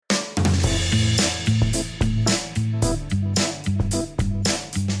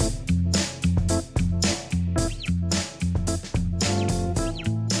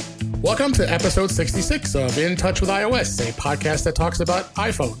Welcome to episode 66 of In Touch with iOS, a podcast that talks about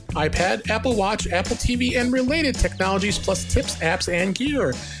iPhone, iPad, Apple Watch, Apple TV, and related technologies, plus tips, apps, and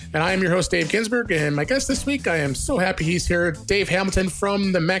gear. And I am your host, Dave Ginsburg, and my guest this week, I am so happy he's here, Dave Hamilton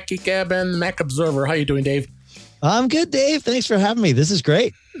from the Mac Geek Gab and Mac Observer. How you doing, Dave? I'm good, Dave. Thanks for having me. This is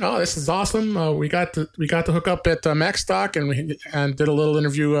great. Oh, this is awesome. We got to hook up at MacStock and did a little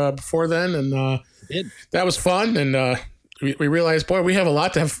interview before then, and that was fun. And we realized, boy, we have a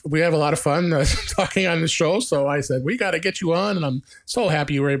lot of fun talking on the show. So I said, we got to get you on, and I'm so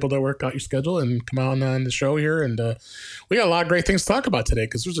happy you were able to work out your schedule and come on the show here. And we got a lot of great things to talk about today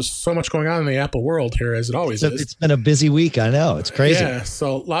because there's just so much going on in the Apple world here, as it always is. It's been a busy week. I know. It's crazy. Yeah.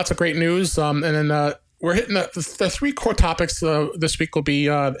 So lots of great news. And then we're hitting the three core topics this week will be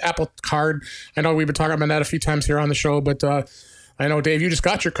Apple Card. I know we've been talking about that a few times here on the show, but I know, Dave, you just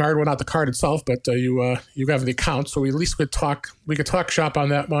got your card. Well, not the card itself, but you have the account, so we at least could talk shop on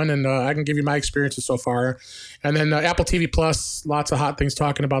that one, and I can give you my experiences so far. And then Apple TV Plus, lots of hot things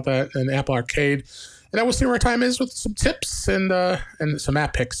talking about that, and Apple Arcade. And then we'll see where our time is with some tips and some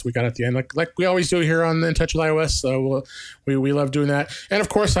app picks we got at the end, like we always do here on In Touch with iOS. So we love doing that. And of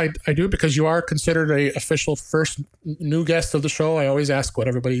course, I do, because you are considered a official first new guest of the show. I always ask what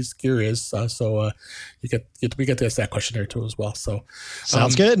everybody's gear is, so we get to ask that question there too as well. So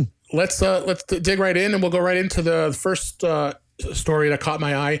sounds good. Let's dig right in, and we'll go right into the first story that caught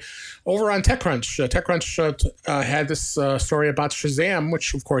my eye over on TechCrunch. TechCrunch had this story about Shazam,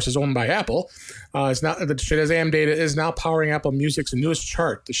 which of course is owned by Apple. It's now the Shazam data is now powering Apple Music's newest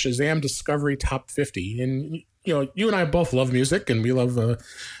chart, the Shazam Discovery Top 50. And you and I both love music, and we love the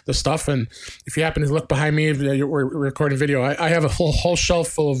stuff. And if you happen to look behind me, we're recording video. I have a whole shelf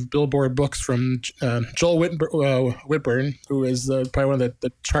full of Billboard books from Joel Whitburn, who is probably one of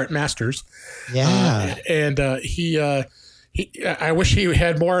the chart masters. Yeah, and I wish he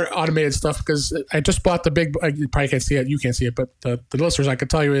had more automated stuff, because I just bought the big. You probably can't see it. You can't see it, but the listeners, I can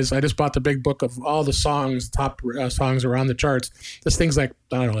tell you, is I just bought the big book of all the top songs around the charts. This thing's like,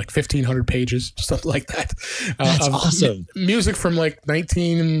 I don't know, like 1,500 pages, something like that. That's awesome. Music from like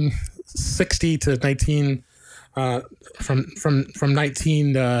 1960 to 19 from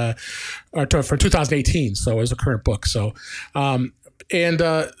 2018. So it was a current book. So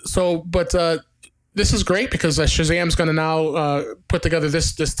this is great, because Shazam's going to now put together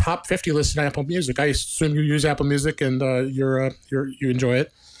this top 50 list in Apple Music. I assume you use Apple Music, and you enjoy it.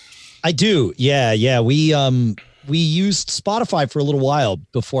 I do. Yeah. We used Spotify for a little while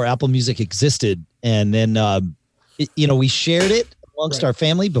before Apple Music existed, and then we shared it amongst our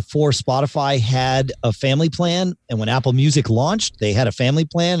family before Spotify had a family plan. And when Apple Music launched, they had a family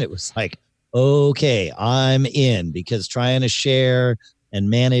plan. It was like, okay, I'm in, because trying to share and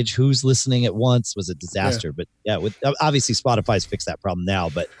manage who's listening at once was a disaster. Yeah. But with obviously Spotify's fixed that problem now.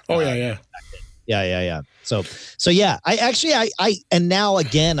 But yeah. So yeah, I and now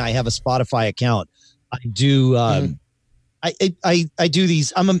again I have a Spotify account. I do I do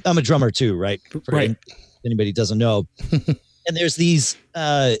these. I'm a drummer too, right? If anybody doesn't know. And there's these.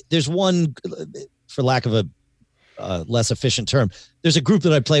 There's one, for lack of a less efficient term. There's a group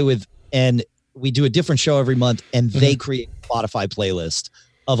that I play with, and we do a different show every month, and they create a Spotify playlist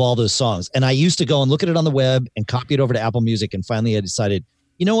of all those songs. And I used to go and look at it on the web and copy it over to Apple Music. And finally I decided,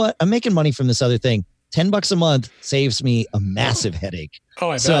 you know what? I'm making money from this other thing. $10 a month saves me a massive headache. Oh,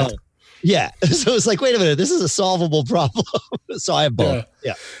 I bet. Yeah. So it's like, wait a minute, this is a solvable problem. So I have both.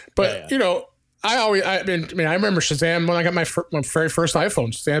 Yeah. But I remember Shazam when I got my very first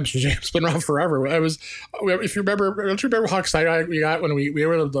iPhone. Shazam's been around forever. If you remember, don't you remember how excited we got when we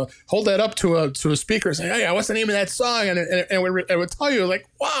were able to hold that up to a speaker and say, "Hey, what's the name of that song?" And it would tell you, like,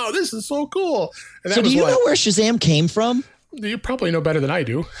 "Wow, this is so cool." And so do you know where Shazam came from? You probably know better than I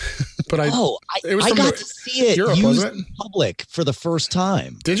do. But I got to see it Europe, used in public for the first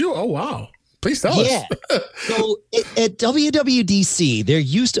time. Did you? Oh, wow. Please tell us. Yeah. So at WWDC, there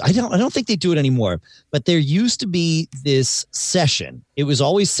used to, I don't think they do it anymore, but there used to be this session. It was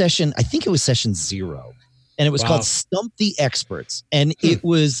always session 0. And it was called Stump the Experts. And it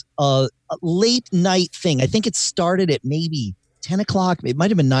was a late night thing. I think it started at maybe 10 o'clock. It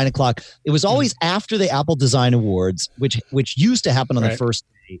might have been 9 o'clock. It was always after the Apple Design Awards, which used to happen on the first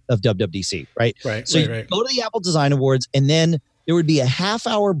day of WWDC, right? So you go to the Apple Design Awards, and then there would be a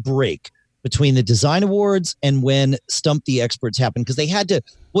half-hour break between the Design Awards and when Stump the Experts happened, because they had to.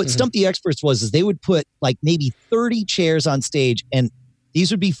 What Stump the Experts was is they would put like maybe 30 chairs on stage, and these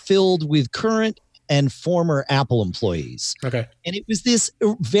would be filled with current and former Apple employees. Okay, and it was this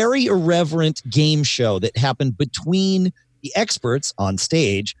very irreverent game show that happened between the experts on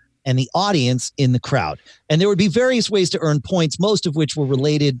stage and the audience in the crowd. And there would be various ways to earn points, most of which were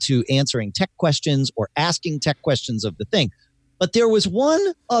related to answering tech questions or asking tech questions of the thing. But there was one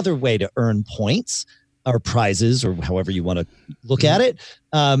other way to earn points or prizes, or however you want to look at it.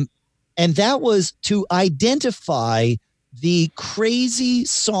 And that was to identify the crazy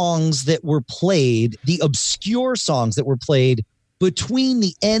songs that were played, the obscure songs that were played between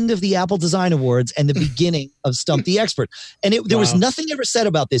the end of the Apple Design Awards and the beginning of Stump the Expert. And there was nothing ever said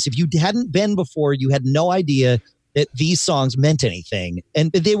about this. If you hadn't been before, you had no idea that these songs meant anything.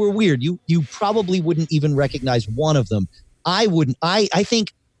 And they were weird. You probably wouldn't even recognize one of them. I wouldn't. I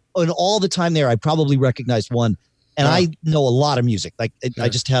think in all the time there, I probably recognized one. And I know a lot of music. Like I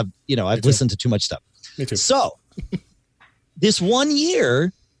just have, I've listened to too much stuff. Me too. So this one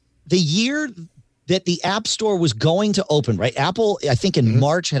year, the year that the App Store was going to open, right? Apple, I think in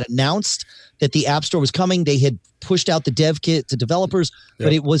March, had announced that the App Store was coming. They had pushed out the dev kit to developers,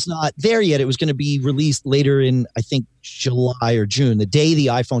 but it was not there yet. It was going to be released later in, I think, July or June, the day the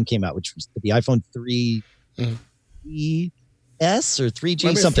iPhone came out, which was the iPhone 3 S or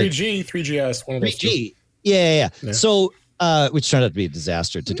 3G, something. 3G, 3GS, one of those 3G. Yeah. So, which turned out to be a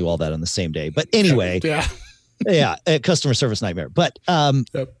disaster to do all that on the same day. But anyway, a customer service nightmare. But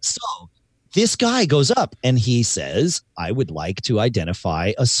so this guy goes up and he says, I would like to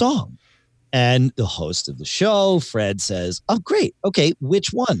identify a song. And the host of the show, Fred, says, oh, great. Okay,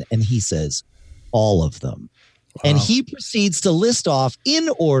 which one? And he says, all of them. Wow. And he proceeds to list off in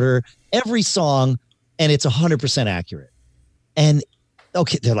order every song, and it's 100% accurate. And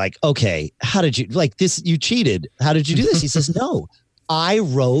okay, they're like, okay, how did you like this? You cheated. How did you do this? He says, no, I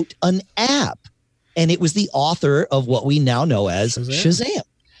wrote an app, and it was the author of what we now know as Shazam.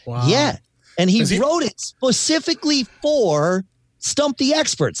 Wow. Yeah. And he wrote it specifically for Stump the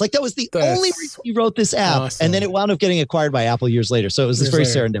Experts. Like that was the only reason he wrote this app. Awesome. And then it wound up getting acquired by Apple years later. So it was this very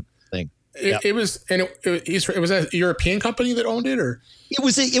serendipitous thing. It was a European company that owned it, or it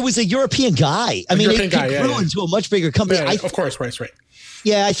was a European guy. I mean, it grew into a much bigger company. Yeah, of course, right.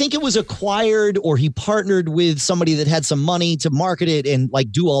 Yeah, I think it was acquired, or he partnered with somebody that had some money to market it and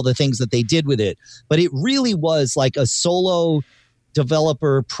like do all the things that they did with it. But it really was like a solo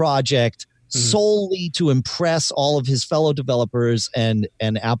developer project solely to impress all of his fellow developers and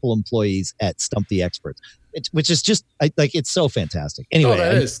Apple employees at Stump the Experts. Which is just it's so fantastic. Anyway,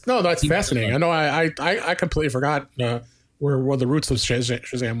 that's fascinating. I know I completely forgot where the roots of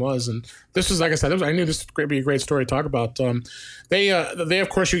Shazam was, and this was, like I said, I knew this would be a great story to talk about. They of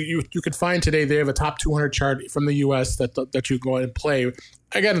course you could find today. They have a top 200 chart from the U.S. that you go and play.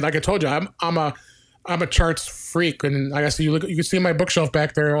 Again, like I told you, I'm a charts freak, and I guess you can see my bookshelf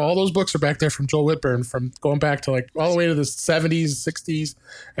back there. All those books are back there from Joel Whitburn, from going back to like all the way to the 70s, 60s,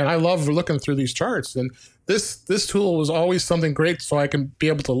 and I love looking through these charts. And this tool was always something great, so I can be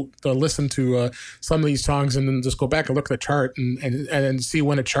able to listen to some of these songs and then just go back and look at the chart and see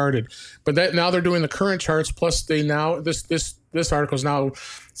when it charted. But now they're doing the current charts, plus this article is now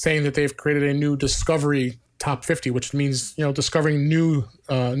saying that they've created a new discovery top 50, which means discovering new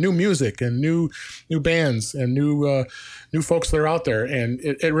music and new bands and new folks that are out there, and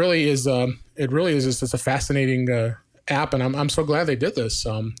it really is just a fascinating app, and I'm so glad they did this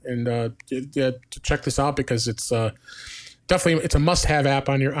to check this out, because it's definitely it's a must-have app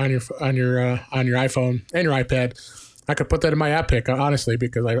on your iPhone and your iPad. I could put that in my app pick, honestly,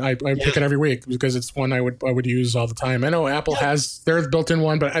 because I pick it every week because it's one I would use all the time. I know Apple has their built-in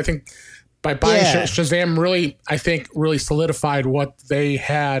one, but I think by buying Shazam really solidified what they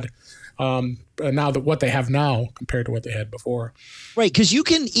had what they have now compared to what they had before. Right, because you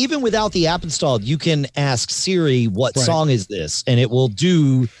can, even without the app installed, you can ask Siri, what song is this? And it will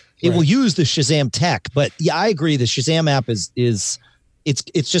do, will use the Shazam tech. But yeah, I agree. The Shazam app is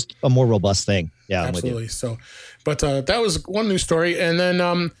it's just a more robust thing. Yeah, absolutely. So, but that was one news story. And then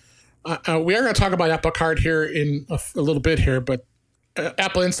we are going to talk about Apple Card here in a little bit here, but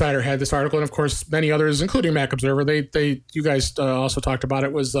Apple Insider had this article, and of course many others, including Mac Observer. You guys also talked about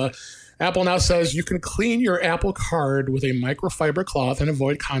it. Was Apple now says you can clean your Apple Card with a microfiber cloth and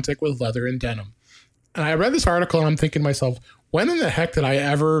avoid contact with leather and denim. And I read this article and I'm thinking to myself, when in the heck did I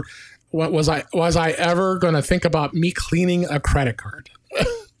ever? Was I ever going to think about me cleaning a credit card?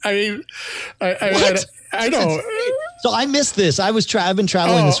 I mean, I know. So I missed this. I've been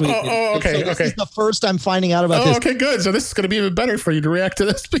traveling this week. Okay. This is the first I'm finding out about this. Okay, good. So this is going to be even better for you to react to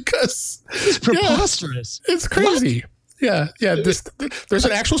this, because it's preposterous. It's crazy. What? Yeah. There's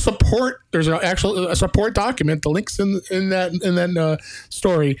an actual support. There's a support document. The links in that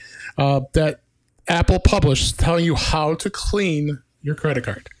story that Apple published telling you how to clean your credit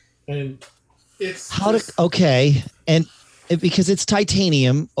card. And it's because it's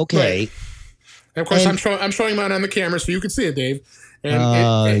titanium. Okay. Right. And of course, I'm showing mine on the camera so you can see it, Dave.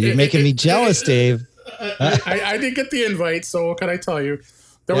 And you're making me jealous, Dave. I did get the invite, so what can I tell you?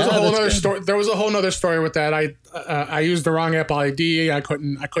 There was a whole other story. There was a whole other story with that. I used the wrong Apple ID. I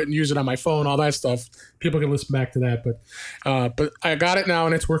couldn't use it on my phone. All that stuff. People can listen back to that. But I got it now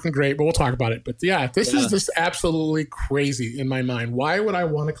and it's working great. But we'll talk about it. But yeah, this is just absolutely crazy in my mind. Why would I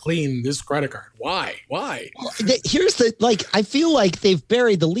want to clean this credit card? Why? Well, here's I feel like they've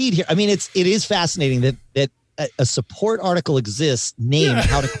buried the lead here. I mean, it is fascinating that a support article exists named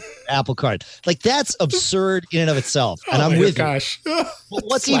how to clean an Apple Card. Like, that's absurd in and of itself. And I'm with you. But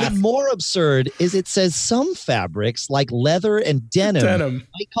what's even more absurd is it says some fabrics like leather and denim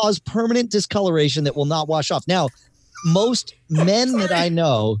might cause permanent discoloration that will not wash off. Now, most men that I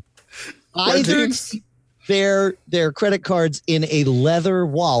know either keep their credit cards in a leather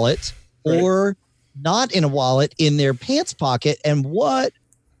wallet or not in a wallet in their pants pocket. And what?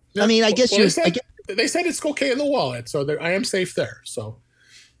 I mean, I guess they said it's okay in the wallet, so I am safe there. So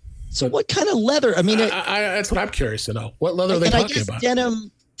what kind of leather? I mean, that's what I'm curious to know. What leather are they talking about?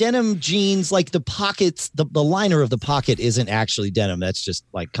 Denim jeans, like the pockets, the liner of the pocket isn't actually denim. That's just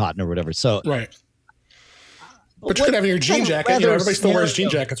like cotton or whatever. So right. But you could have in your jean jacket. Everybody still wears jean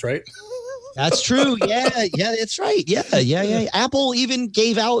jackets, right? That's true. Yeah, that's right. Yeah. Apple even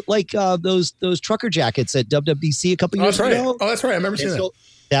gave out like those trucker jackets at WWDC a couple years ago. Oh, that's right. I remember seeing that.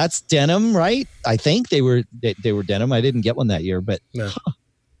 That's denim, right? I think they were denim. I didn't get one that year, but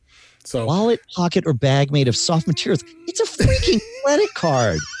so wallet, pocket, or bag made of soft materials. It's a freaking credit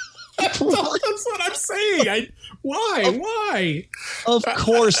card. That's what I'm saying. Why? Of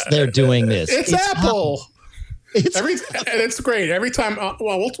course they're doing this. It's Apple. It's great every time.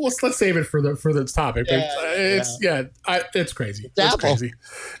 Let's save it for the topic. It's crazy. It's crazy.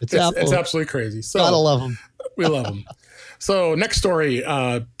 It's absolutely crazy. So gotta love them. We love them. So next story,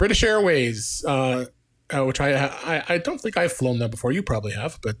 British Airways, which I don't think I've flown them before. You probably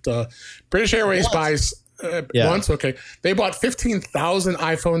have, but British Airways buys once. Okay, they bought 15,000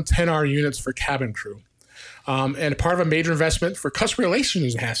 iPhone XR units for cabin crew. And part of a major investment for customer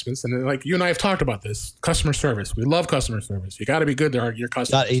relations enhancements. And like you and I have talked about this, customer service. We love customer service. You got to be good to your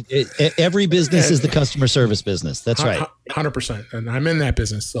customers. Every business is the customer service business. That's right. 100%. And I'm in that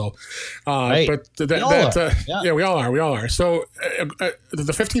business. So, right. But we all are. We all are. So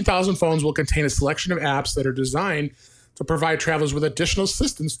the 15,000 phones will contain a selection of apps that are designed to provide travelers with additional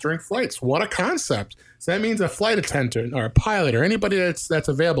assistance during flights. What a concept. So that means a flight attendant or a pilot or anybody that's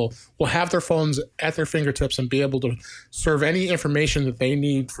available will have their phones at their fingertips and be able to serve any information that they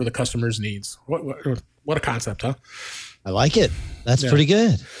need for the customer's needs. What a concept, huh? I like it. That's pretty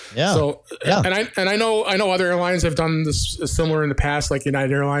good. Yeah. So, and I know other airlines have done this similar in the past, like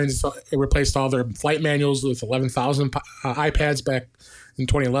United Airlines. It replaced all their flight manuals with 11,000 iPads back in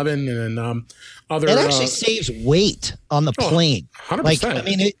 2011, and then it actually saves weight on the plane. 100%. Like, I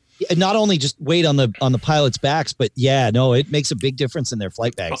mean, it not only just weight on the pilots' backs, but it makes a big difference in their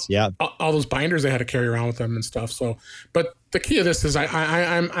flight bags. All those binders they had to carry around with them and stuff. So, but the key of this is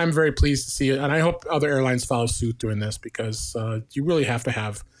I'm very pleased to see it, and I hope other airlines follow suit doing this because you really have to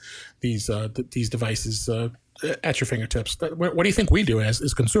have these devices at your fingertips. What do you think we do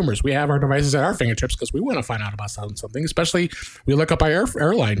as consumers? We have our devices at our fingertips because we want to find out about something. Especially we look up our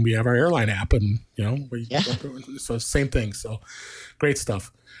airline. We have our airline app, and so same thing. So great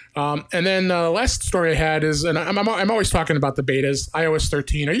stuff. And then last story I had is, and I'm always talking about the betas. iOS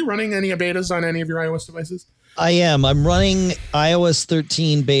 13. Are you running any betas on any of your iOS devices? I am. I'm running iOS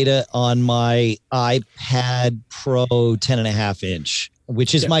 13 beta on my iPad Pro 10.5 inch.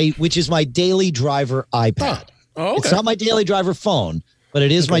 Which is my daily driver iPad. Oh, okay. It's not my daily driver phone, but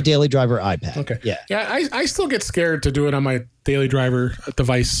it is my daily driver iPad. Okay. Yeah. I still get scared to do it on my daily driver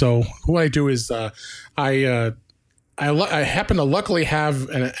device. So what I do is I happen to luckily have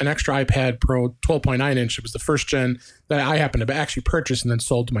an extra iPad Pro 12.9 inch. It was the first gen that I happened to actually purchase and then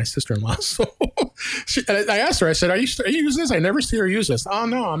sold to my sister-in-law. So I asked her, I said, are you using this? I never see her use this. Oh,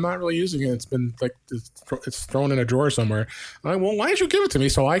 no, I'm not really using it. It's been like, it's thrown in a drawer somewhere. Well, why don't you give it to me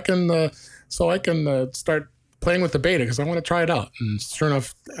so I can start playing with the beta because I want to try it out. And sure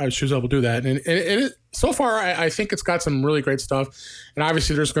enough, she was able to do that. And it so far, I think it's got some really great stuff. And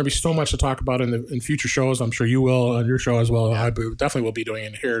obviously, there's going to be so much to talk about in future shows. I'm sure you will on your show as well. I definitely will be doing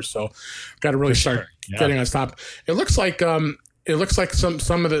it here. So, got to really start getting on top. It looks like some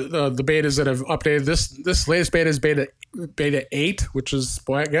of the betas that have updated. This latest beta is beta 8, which is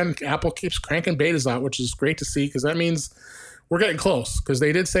again, Apple keeps cranking betas out, which is great to see because that means we're getting close. Because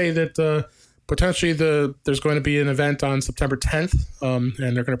they did say that. Potentially, there's going to be an event on September 10th, and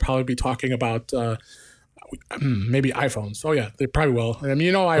they're going to probably be talking about maybe iPhones. Oh yeah, they probably will. I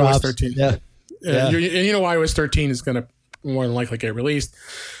mean, iOS Props. 13. Yeah. iOS 13 is going to more than likely get released.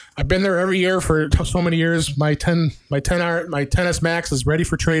 I've been there every year for so many years. My 10s Max is ready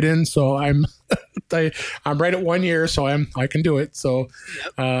for trade-in, so I'm right at 1 year, so I can do it. So,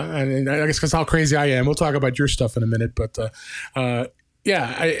 and I guess because how crazy I am. We'll talk about your stuff in a minute, but the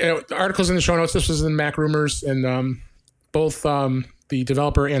articles in the show notes. This was in Mac Rumors, and both the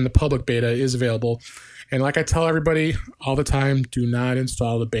developer and the public beta is available. And like I tell everybody all the time, do not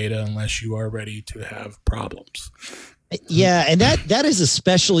install the beta unless you are ready to have problems. Yeah, and that has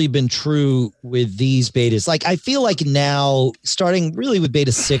especially been true with these betas. Like, I feel like now, starting really with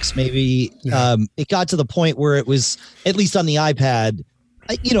beta 6, maybe it got to the point where it was, at least on the iPad,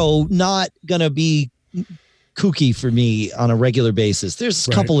 not gonna be kooky for me on a regular basis. There's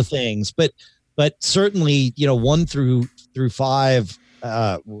a couple of things, but certainly 1 through 5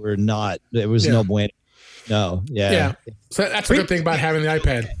 were not. There was no bueno. No, yeah. So that's a good thing about having the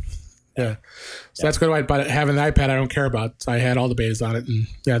iPad. Yeah. So that's good about having the iPad. I don't care about. I had all the betas on it, and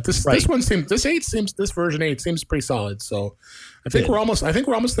this one seems this version 8 seems pretty solid. So I think we're almost there.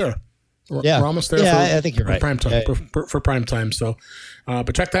 We're almost there. Yeah, I think you're right. Prime time for prime time. So,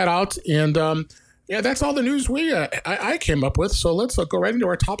 but check that out, and that's all the news I came up with. So let's go right into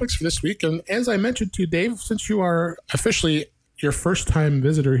our topics for this week. And as I mentioned to you, Dave, since you are officially your first time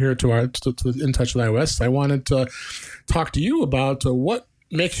visitor here to In Touch with iOS, I wanted to talk to you about what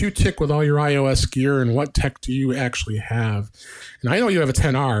makes you tick with all your iOS gear and what tech do you actually have. And I know you have a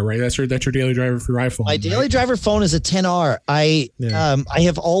 10R, right? That's your daily driver for your iPhone. My daily driver phone is a 10R. I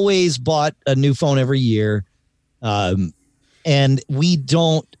have always bought a new phone every year. And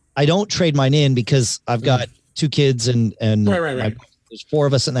I don't trade mine in because I've got 2 kids and right. There's 4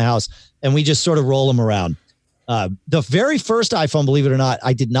 of us in the house, and we just sort of roll them around. The very first iPhone, believe it or not,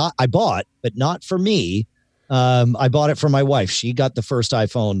 I bought, but not for me. I bought it for my wife. She got the first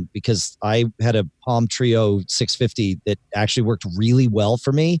iPhone because I had a Palm Trio 650 that actually worked really well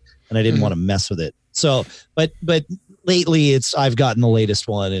for me, and I didn't want to mess with it. So, but lately I've gotten the latest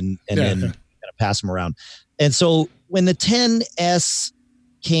one and then kind of pass them around. And so when the 10S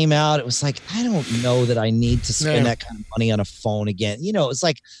came out, it was like, I don't know that I need to spend that kind of money on a phone again. It's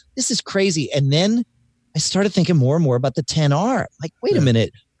like, this is crazy. And then I started thinking more and more about the 10R. Like, wait a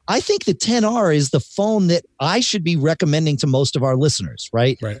minute. I think the 10R is the phone that I should be recommending to most of our listeners,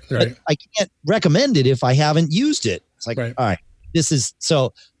 right? Right. But I can't recommend it if I haven't used it. It's like, all right, this is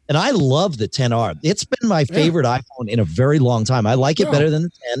so, and I love the 10R. It's been my favorite iPhone in a very long time. I like it better than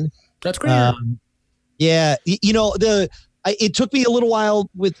the 10. That's great. It took me a little while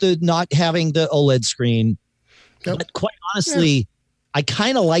with the not having the OLED screen, but quite honestly, I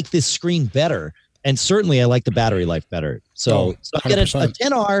kind of like this screen better. And certainly I like the battery life better. So I get a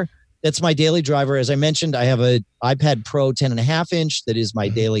 10R. That's my daily driver. As I mentioned, I have an iPad Pro 10.5 inch. That is my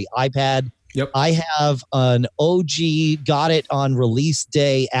daily iPad. Yep. I have an OG, got it on release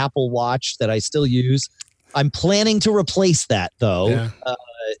day Apple Watch that I still use. I'm planning to replace that though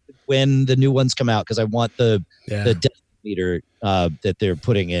when the new ones come out, because I want the depth meter that they're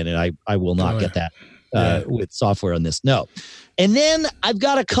putting in, and I will not get that with software on this. No. And then I've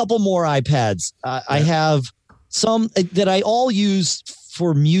got a couple more iPads. I have some that I all use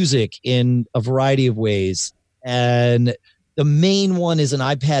for music in a variety of ways. And the main one is an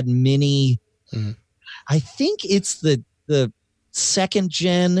iPad mini. I think it's the second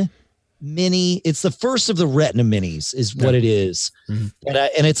gen mini. It's the first of the Retina minis is what it is. And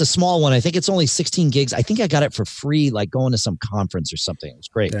it's a small one. I think it's only 16 gigs. I think I got it for free, like going to some conference or something. It was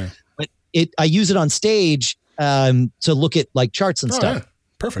great. But I use it on stage to look at like charts and stuff.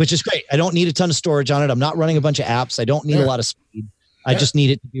 Perfect. Which is great. I don't need a ton of storage on it. I'm not running a bunch of apps. I don't need a lot of speed. I just need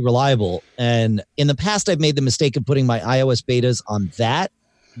it to be reliable. And in the past, I've made the mistake of putting my iOS betas on that.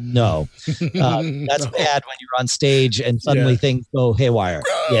 No, that's bad when you're on stage and suddenly things go haywire.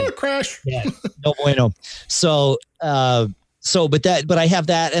 Crash. No bueno. So but I have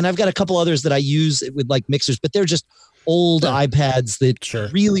that, and I've got a couple others that I use with like mixers, but they're just old iPads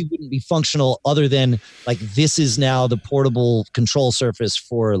that really wouldn't be functional other than like this is now the portable control surface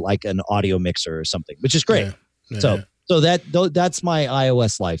for like an audio mixer or something, which is great. So that's my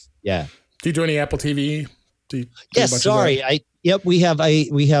iOS life. Yeah. Do you do any Apple TV? Yes. Sorry. We have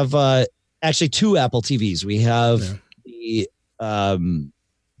actually 2 Apple TVs. We have the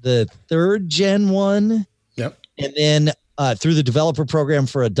 3rd gen one. Yep. And then through the developer program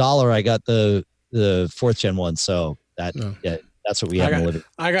for $1, I got the 4th gen one. So that's what we have in the living room.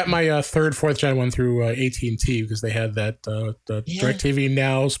 I got my 3rd, 4th gen one through AT&T because they had that the DirecTV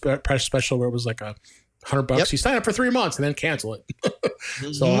Now special where it was like a $100. Yep. You sign up for 3 months and then cancel it.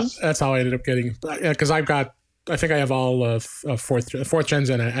 So Mhm. that's how I ended up getting, because I think I have all fourth gens,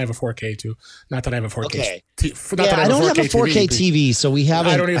 and I have a 4K too. Not that I have a 4K. Okay. Not Yeah, that I don't have a 4K but TV, so we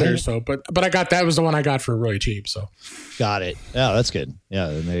haven't. I don't either. But I got, that was the one I got for really cheap. So Got it. Oh, that's good. Yeah,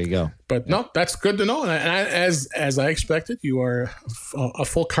 then there you go. but no, that's good to know. And as I expected, you are a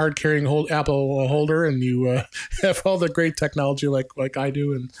full card carrying Apple holder, and you have all the great technology like I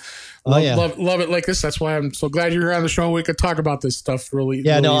do, and love it like this. That's why I'm so glad you're here on the show. We could talk about this stuff really.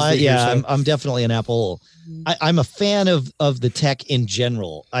 Yeah, really no, easily here, so. I'm definitely an Apple. I'm a fan of the tech in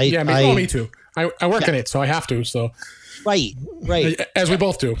general. Me too. I work in it, so I have to. So right, as we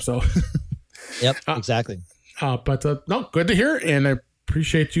both do. So yep, exactly. But no, good to hear, and I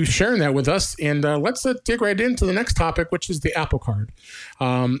appreciate you sharing that with us. And let's dig right into the next topic, which is the Apple Card.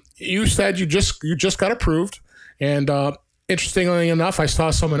 You said you just got approved, and interestingly enough, I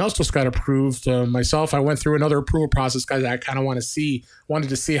saw someone else just got approved. Myself, I went through another approval process because I kind of wanted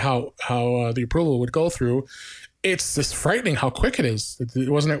to see how the approval would go through. It's just frightening how quick it is.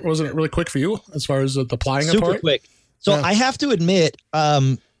 Wasn't it really quick for you as far as the applying? Super quick. So Yeah. I have to admit,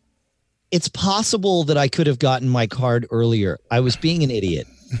 it's possible that I could have gotten my card earlier. I was being an idiot.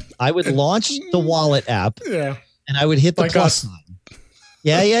 I would launch the wallet app, Yeah. and I would hit the Like plus us.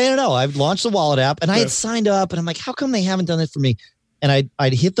 sign. No. I'd launched the wallet app, and I had signed up, and I'm like, how come they haven't done it for me? And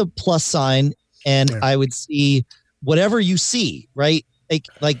I'd hit the plus sign, and I would see whatever you see, right?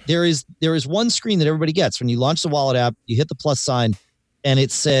 Like there is one screen that everybody gets when you launch the wallet app. You hit the plus sign, and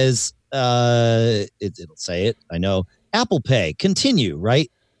it says, it'll say it. I know, Apple Pay, continue, right?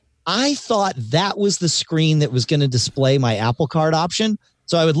 I thought that was the screen that was going to display my Apple Card option.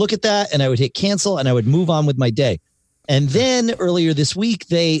 So I would look at that, and I would hit cancel, and I would move on with my day. And then earlier this week,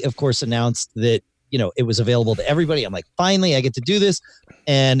 they, of course, announced that, it was available to everybody. I'm like, finally, I get to do this.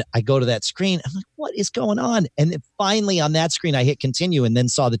 And I go to that screen. I'm like, what is going on? And then finally on that screen, I hit continue and then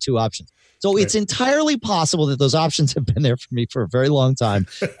saw the two options. So it's entirely possible that those options have been there for me for a very long time.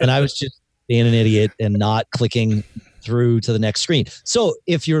 And I was just being an idiot and not clicking through to the next screen. So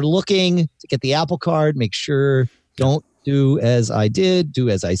if you're looking to get the Apple Card, make sure don't do as I did, do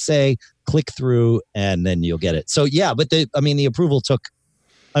as I say, click through, and then you'll get it. So yeah, but the approval took,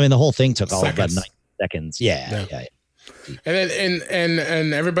 the whole thing took all about 9 seconds. Yeah. And then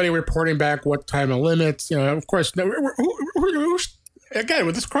and everybody reporting back what time of limits. Of course, again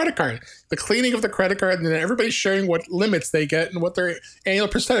with this credit card, the cleaning of the credit card, and then everybody's sharing what limits they get and what their annual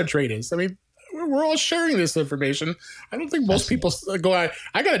percentage rate is. I mean, we're all sharing this information. I don't think most people go,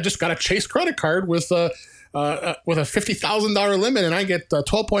 I gotta chase credit card with a $50,000 limit, and I get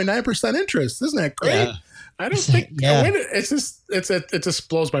 12.9% interest. Isn't that great? Yeah. I don't think it just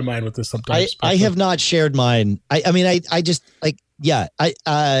blows my mind with this sometimes. I have not shared mine. I just like,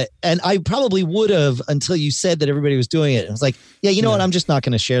 and I probably would have until you said that everybody was doing it. I was like, you know what? I'm just not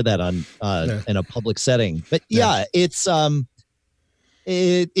going to share that on in a public setting. But it's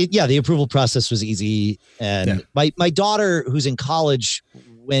the approval process was easy, and my daughter, who's in college,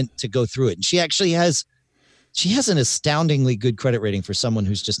 went to go through it, and she actually has an astoundingly good credit rating for someone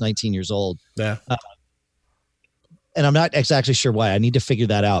who's just 19 years old. Yeah. And I'm not exactly sure why. I need to figure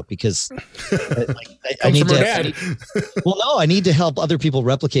that out because I need to. I need to help other people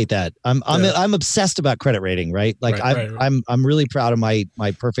replicate that. I'm obsessed about credit rating, right? Like I'm really proud of my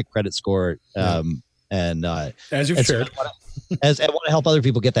perfect credit score. And as you've shared, I want to help other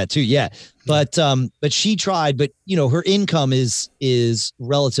people get that too. Yeah, but she tried, but her income is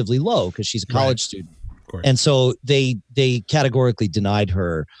relatively low because she's a college student, and so they categorically denied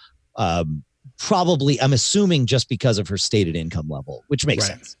her. Probably, I'm assuming just because of her stated income level, which makes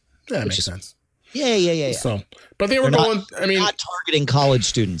sense. Yeah, makes sense. Yeah. So, but they were not targeting college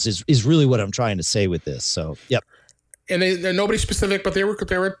students is really what I'm trying to say with this. So, yep. And they're nobody specific, but they were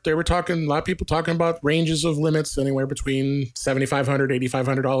talking, a lot of people talking about ranges of limits anywhere between $7,500,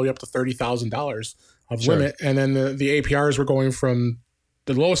 $8,500 all the way up to $30,000 of limit. And then the APRs were going from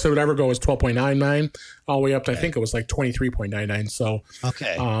the lowest they would ever go was 12.99 all the way up to I think it was like 23.99. So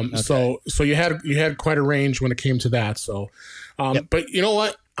so you had quite a range when it came to that. So but you know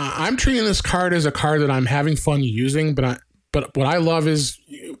what? I'm treating this card as a card that I'm having fun using, but what I love is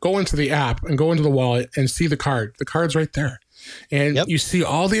go into the app and go into the wallet and see the card. The card's right there. And you see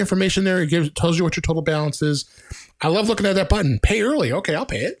all the information there. It tells you what your total balance is. I love looking at that button, pay early. Okay, I'll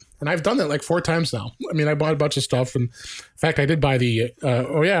pay it. And I've done that like 4 times now. I mean, I bought a bunch of stuff. And in fact, I did buy the,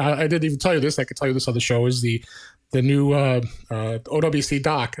 I didn't even tell you this. I could tell you this on the show is the new OWC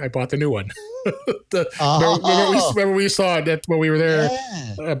dock. I bought the new one. Remember we saw it when we were there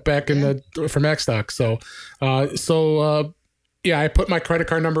back in from Xstock. So Yeah, I put my credit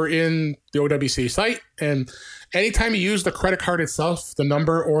card number in the OWC site, and anytime you use the credit card itself, the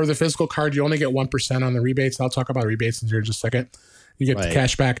number or the physical card, you only get 1% on the rebates. I'll talk about rebates in here in just a second. You get the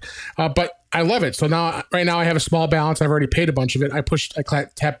cash back. But I love it. So right now I have a small balance. I've already paid a bunch of it. I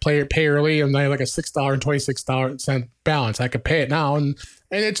tap pay early, and I have like a $6.26 balance. I could pay it now, and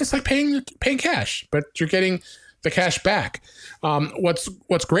it's just like paying cash, but you're getting the cash back.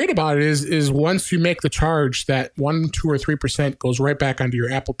 What's great about it is once you make the charge, that 1, 2, or 3% goes right back onto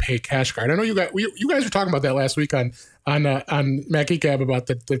your Apple Pay cash card. I know you guys were talking about that last week on Mac Geek Gab about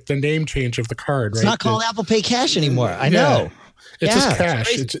the name change of the card. It's not called Apple Pay Cash anymore. I know. It's just cash.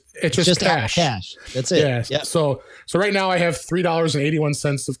 It's just cash. Cash. That's it. Yeah. Yep. So right now I have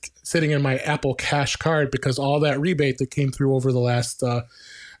 $3.81 sitting in my Apple Cash card because all that rebate that came through over the last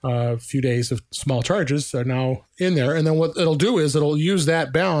few days of small charges are now in there. And then what it'll do is it'll use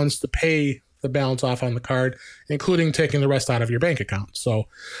that balance to pay the balance off on the card, including taking the rest out of your bank account. So,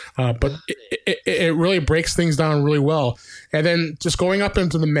 but it really breaks things down really well. And then just going up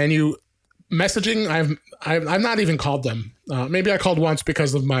into the menu, messaging, I've not even called them. Maybe I called once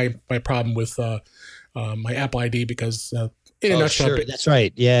because of my problem with my Apple ID. Because in a nutshell, sure. That's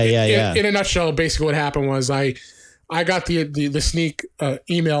right. Yeah. In a nutshell, basically what happened was I got the sneak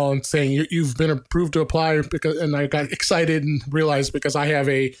email and saying you've been approved to apply, and I got excited and realized because I have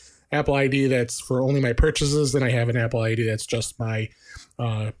a Apple ID that's for only my purchases, and I have an Apple ID that's just my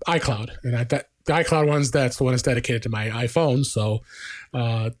iCloud, and the iCloud that's the one that's dedicated to my iPhone. So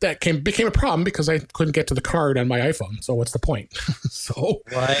that became a problem because I couldn't get to the card on my iPhone. So what's the point? So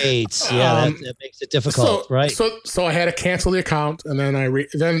right, yeah, that makes it difficult, right? So I had to cancel the account, and then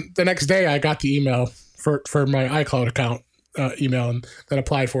then the next day I got the email for my iCloud account email, and then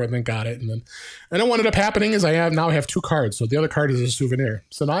applied for it and then got it. And then what ended up happening is I have 2 cards. So the other card is a souvenir.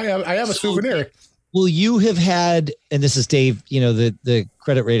 So now I have a souvenir. Will you have had, and this is Dave, the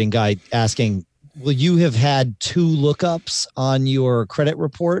credit rating guy asking, will you have had 2 lookups on your credit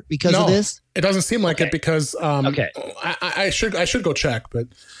report because of this? It doesn't seem like it because I should go check, but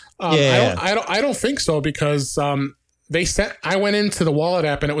I don't think so because I went into the wallet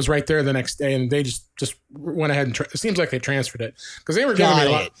app and it was right there the next day, and they just went ahead and it seems like they transferred it because they were giving me a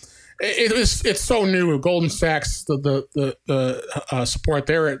lot. It's so new. Goldman Sachs, the support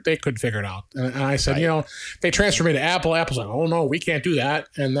there, they could figure it out. And I said, they transferred me to Apple. Apple's like, oh no, we can't do that.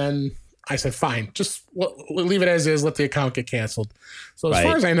 And then I said, fine, just leave it as is. Let the account get canceled. So as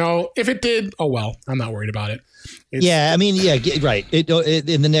far as I know, if it did, oh well, I'm not worried about it. Right.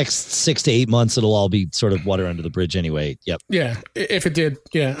 In the next 6 to 8 months, it'll all be sort of water under the bridge anyway. Yep. Yeah. If it did,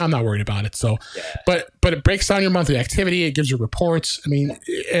 I'm not worried about it. So, but it breaks down your monthly activity. It gives you reports. I mean,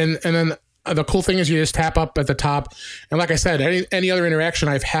 and then the cool thing is you just tap up at the top. And like I said, any other interaction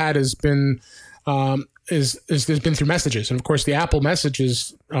I've had has been, has been through messages. And of course the Apple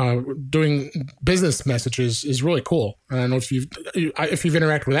messages, doing business messages is really cool. I don't know if you've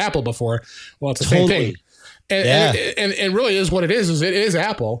interacted with Apple before. Well, it's the same thing. And really is what it is it is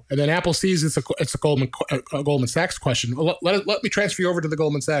Apple. And then Apple sees it's a Goldman Sachs question. Let me transfer you over to the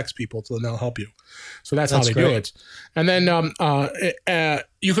Goldman Sachs people so they'll help you. So that's how they do it. And then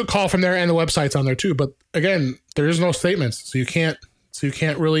you could call from there, and the website's on there too. But again, there is no statements, so you can't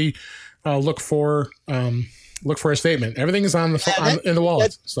really look for a statement. Everything is in the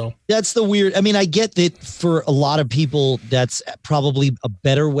wallet. So that's the weird. I mean, I get that for a lot of people, that's probably a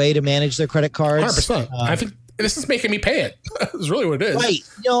better way to manage their credit cards. 100%. I think this is making me pay it. It's really what it is. Right.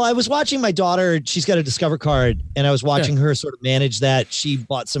 I was watching my daughter. She's got a Discover card, and I was watching her sort of manage that. She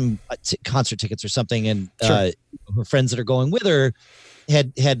bought some concert tickets or something, and her friends that are going with her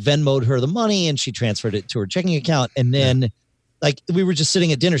had Venmo'd her the money, and she transferred it to her checking account. And then, like, we were just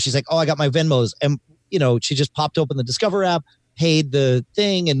sitting at dinner. She's like, "Oh, I got my Venmos," and she just popped open the Discover app, paid the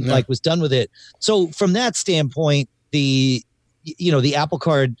thing, and was done with it. So from that standpoint, the Apple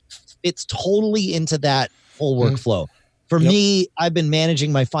Card fits totally into that whole workflow. For me, I've been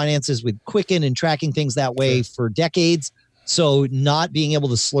managing my finances with Quicken and tracking things that way for decades. So not being able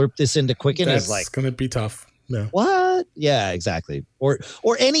to slurp this into Quicken is like going to be tough. No. What? Yeah, exactly. Or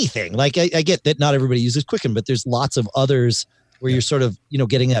anything. Like I get that not everybody uses Quicken, but there's lots of others where you're sort of,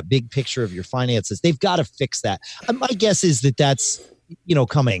 getting that big picture of your finances. They've got to fix that. My guess is that's,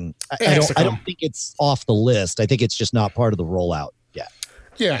 coming. I don't think it's off the list. I think it's just not part of the rollout yet.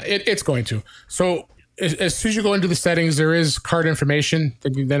 Yeah, it's going to. So as soon as you go into the settings, there is card information.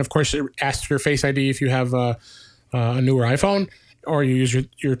 Then of course, it asks for your Face ID if you have a newer iPhone, or you use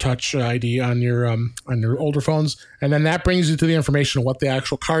your Touch ID on your older phones. And then that brings you to the information of what the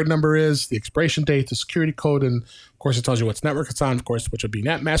actual card number is, the expiration date, the security code, and of course it tells you what network it's on, of course, which would be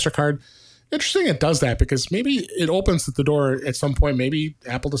MasterCard. interesting it does that, because maybe it opens the door at some point. Maybe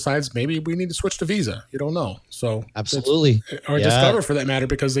Apple decides maybe we need to switch to Visa. You don't know. So absolutely, or Discover for that matter,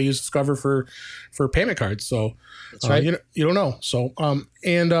 because they use Discover for payment cards. So that's right. You don't know. So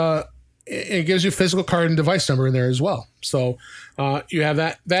it gives you physical card and device number in there as well. So you have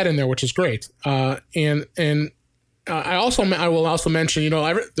that in there, which is great. I will also mention,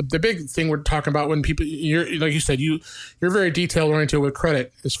 the big thing we're talking about when people, like you said, you're very detail oriented with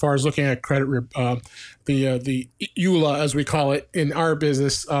credit as far as looking at credit, the EULA as we call it in our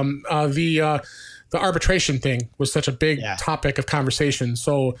business. The arbitration thing was such a big topic of conversation.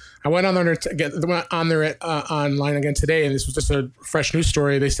 So I went on there online again today, and this was just a fresh news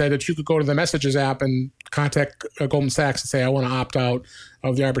story. They said that you could go to the Messages app and contact Goldman Sachs and say, I want to opt out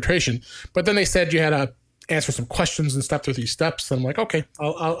of the arbitration. But then they said you had to answer some questions and step through these steps. And I'm like, okay,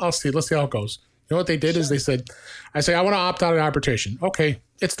 I'll see. Let's see how it goes. You know what they did is they said, I want to opt out of arbitration. Okay,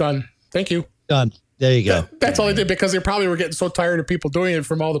 it's done. Thank you. Done. There you go. That's all they did, because they probably were getting so tired of people doing it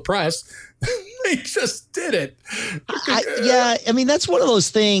from all the press. They just did it. I mean, that's one of those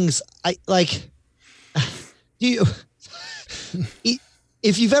things.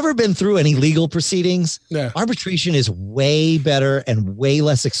 If you've ever been through any legal proceedings, arbitration is way better and way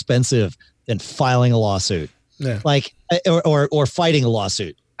less expensive than filing a lawsuit. Yeah. Or fighting a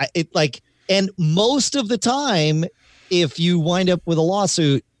lawsuit. And most of the time, if you wind up with a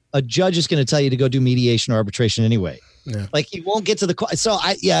lawsuit, a judge is going to tell you to go do mediation or arbitration anyway. Yeah. You won't get to the court. So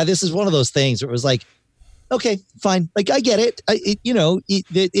this is one of those things where it was like, okay, fine. I get it.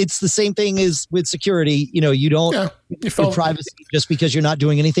 It's the same thing as with security. You don't your privacy just because you're not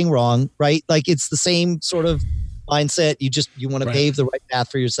doing anything wrong, right? It's the same sort of mindset. You want to pave the right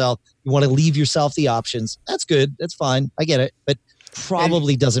path for yourself. You want to leave yourself the options. That's good. That's fine. I get it. But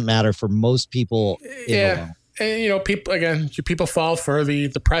probably doesn't matter for most people. And people fall for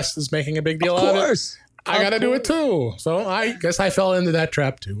the press is making a big deal out of it. I got to do it too. So I guess I fell into that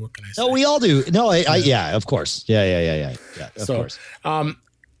trap too. What can I say? No, we all do. No, of course. Yeah. Of course.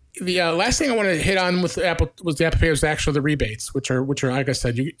 The last thing I wanted to hit on with Apple Pay was actually the rebates, which are like I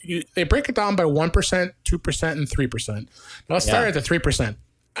said, they break it down by 1%, 2%, and 3%. Now let's start at the 3%.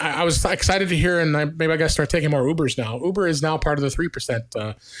 I was excited to hear, and maybe I got to start taking more Ubers now. Uber is now part of the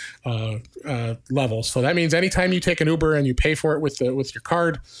 3% level. So that means anytime you take an Uber and you pay for it with your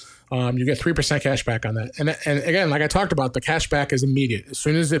card, you get 3% cash back on that. And again, like I talked about, the cash back is immediate. As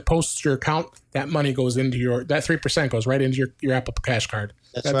soon as it posts your account, that money goes into that 3% goes right into your Apple Cash card.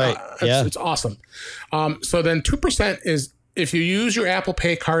 That's right. It's awesome. So then 2% is if you use your Apple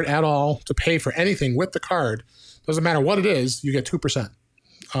Pay card at all to pay for anything with the card, doesn't matter what it is, you get 2%.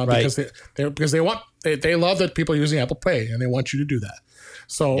 Because they love that people are using Apple Pay, and they want you to do that.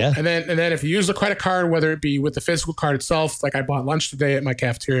 So and then if you use the credit card, whether it be with the physical card itself, like I bought lunch today at my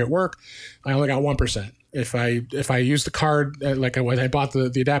cafeteria at work, I only got 1%. If I use the card like I bought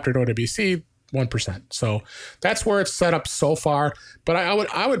the adapter to OWC, 1%. So that's where it's set up so far. But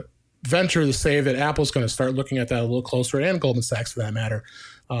I would venture to say that Apple's going to start looking at that a little closer, and Goldman Sachs for that matter,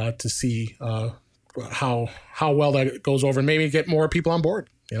 to see how well that goes over, and maybe get more people on board.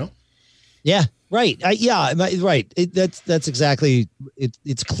 Yeah. Right. Right. That's exactly it.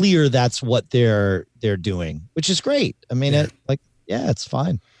 It's clear that's what they're doing, which is great. I mean, it's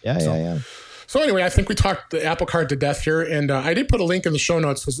fine. Yeah. So anyway, I think we talked the Apple Card to death here, and I did put a link in the show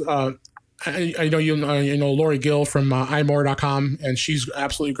notes because I know you know Lori Gill from iMore.com, and she's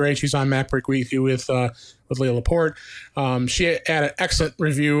absolutely great. She's on MacBreak Weekly with Leah Laporte. She had an excellent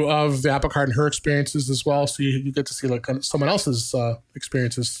review of the Apple Card and her experiences as well. So you get to see someone else's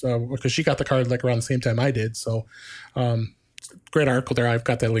experiences because she got the card around the same time I did. So great article there. I've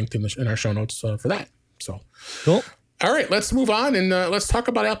got that linked in our show notes for that. So cool. All right, let's move on and let's talk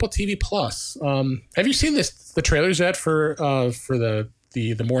about Apple TV Plus. Have you seen the trailers yet for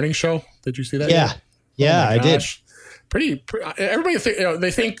the morning show? Did you see that? Yeah, I did. Pretty everybody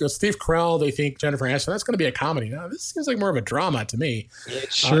they think Steve Carell, they think Jennifer Aniston. That's going to be a comedy. Now this seems like more of a drama to me.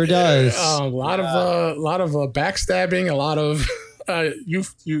 It sure does. A lot of backstabbing, a lot of you're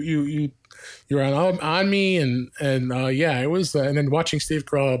on me and it was and then watching Steve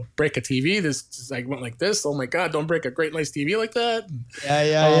Carell break a TV. This went like this. Oh my God! Don't break a great nice TV like that.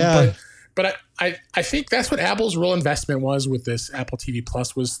 Yeah. But I think that's what Apple's real investment was with this Apple TV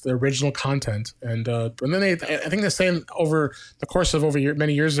Plus was the original content, and then I think they're saying over the course of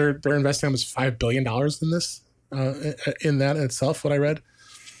many years they're investing almost $5 billion in this in that itself. What I read,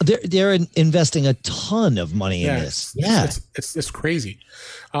 they're investing a ton of money in this. It's crazy.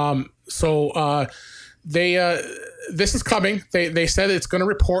 So this is coming. They said it's going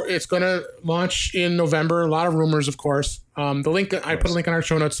to launch in November. A lot of rumors, of course. The link, I put a link in our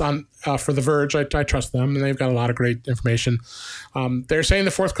show notes on for The Verge. I trust them, and they've got a lot of great information. They're saying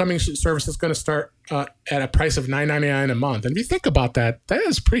the forthcoming service is going to start at a price of $9.99 a month. And if you think about that, that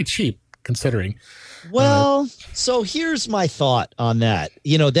is pretty cheap considering. Well, so here's my thought on that.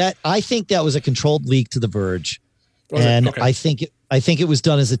 That I think that was a controlled leak to The Verge, and okay. I think it was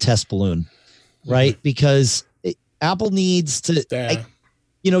done as a test balloon, right? Mm-hmm. Because Apple needs to,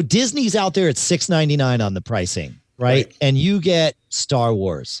 Disney's out there at $6.99 on the pricing, right? And you get Star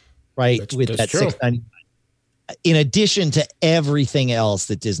Wars, right? That's $6.99, in addition to everything else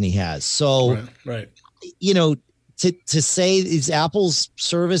that Disney has. So, right. To say is Apple's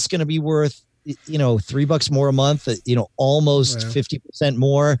service going to be worth, $3 more a month, almost 50%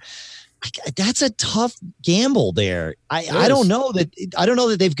 more. That's a tough gamble there. I don't know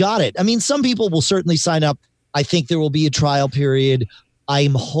that they've got it. I mean, some people will certainly sign up. I think there will be a trial period.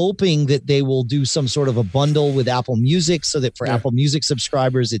 I'm hoping that they will do some sort of a bundle with Apple Music so that for Apple Music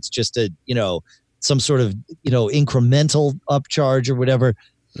subscribers, it's just some sort of, incremental upcharge or whatever.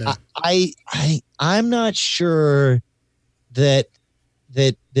 Yeah. I'm not sure that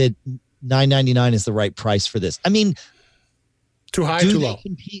 $9.99 is the right price for this. I mean, too high, too low.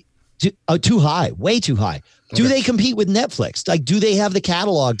 Too high, way too high. Okay. Do they compete with Netflix? Like, do they have the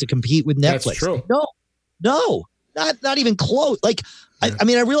catalog to compete with Netflix? That's true. No, not even close. Like, I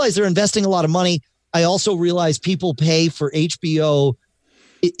mean, I realize they're investing a lot of money. I also realize people pay for HBO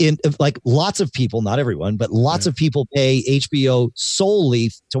in like lots of people, not everyone, but lots of people pay HBO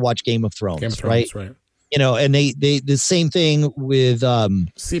solely to watch Game of Thrones, right? And they the same thing with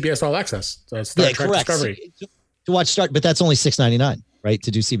CBS All Access, Star Trek Discovery. To watch but that's only $6.99, right?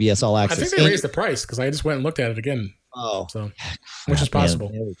 To do CBS All Access. I think they raised the price because I just went and looked at it again. Oh, so which is possible.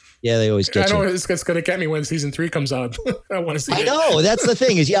 Man. They always get you. I know it's going to get me when season 3 comes out. I want to see it. I know that's the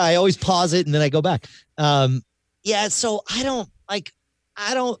thing is, I always pause it and then I go back. So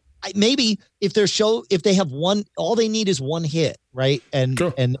maybe if they have one, all they need is one hit, right? And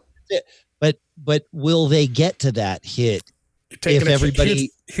that's it. But will they get to that hit if everybody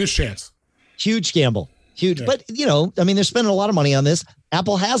huge chance, huge gamble, huge. Yeah. But they're spending a lot of money on this.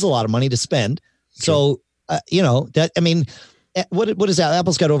 Apple has a lot of money to spend, so. What is that?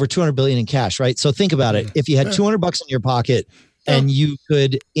 Apple's got over $200 billion in cash, right? So think about it. If you had $200 in your pocket and you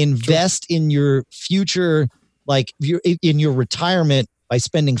could invest in your future, like in your retirement by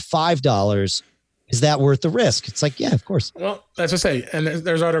spending $5, is that worth the risk? It's like, yeah, of course. Well, that's to say, and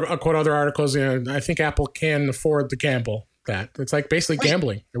there's other articles. I think Apple can afford to gamble that. It's like basically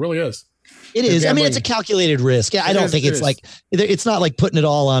gambling. It really is. It is. I mean, it's a calculated risk. I don't think it's like, it's not like putting it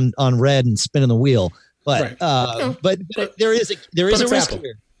all on red and spinning the wheel. But but there is a risk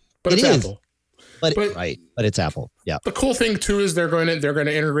here. But it's Apple. But it's Apple. Yeah. The cool thing too is they're going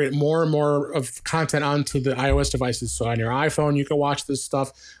to integrate more and more of content onto the iOS devices. So on your iPhone you can watch this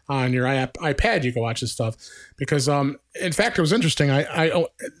stuff. On your iPad you can watch this stuff. Because in fact it was interesting. I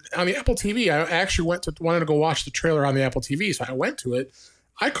on the Apple TV I actually wanted to go watch the trailer on the Apple TV. So I went to it.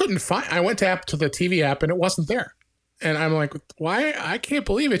 I went to the TV app and it wasn't there. And I'm like, why? I can't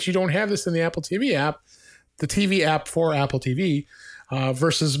believe it. You don't have this in the Apple TV app, the TV app for Apple TV,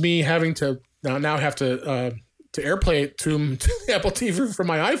 versus me having to now have to AirPlay it to the Apple TV from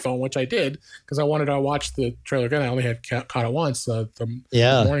my iPhone, which I did because I wanted to watch the trailer again. I only had caught it once, the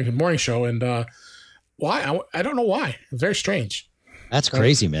morning show, and why? I don't know why. It's very strange. That's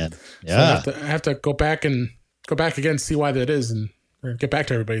crazy, man. Yeah, so I have to go back again, and see why that is, and get back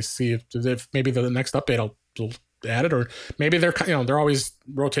to everybody, see if maybe the next update will add it, or maybe they're always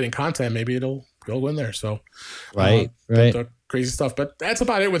rotating content. Maybe it'll go in there. So right. The crazy stuff. But that's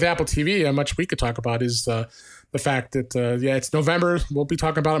about it with Apple TV. How much we could talk about is the fact that it's November. We'll be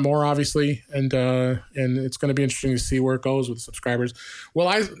talking about it more, obviously, and it's going to be interesting to see where it goes with the subscribers. Well,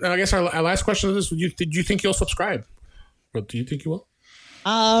 I guess our last question is: Did you think you'll subscribe? Or do you think you will?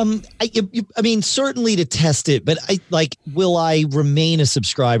 I mean, certainly to test it, but will I remain a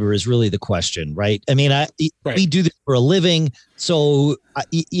subscriber is really the question, right? I mean, we do this for a living. So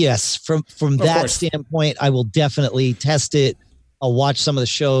yes, from that standpoint, I will definitely test it. I'll watch some of the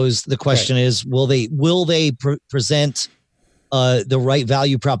shows. The question is, will they present the right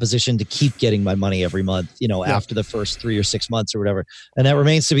value proposition to keep getting my money every month, after the first 3 or 6 months or whatever. And that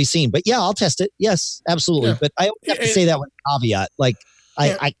remains to be seen, but yeah, I'll test it. Yes, absolutely. Yeah. But I have to say that with a caveat, like,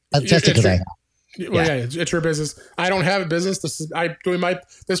 I test it because I have. Well, it's your business. I don't have a business. This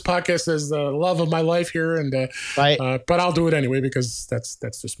podcast is the love of my life here, and but I'll do it anyway because that's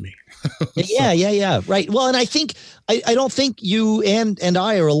just me. Yeah, right. Well, and I think I don't think you and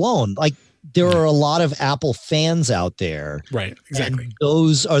I are alone. Like there are a lot of Apple fans out there. Right. Exactly.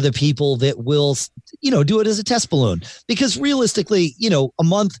 Those are the people that will, do it as a test balloon, because realistically, a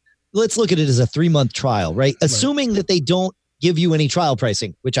month, let's look at it as a 3-month trial, right? Assuming that they don't give you any trial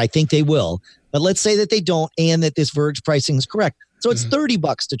pricing, which I think they will, but let's say that they don't, and that this Verge pricing is correct. So it's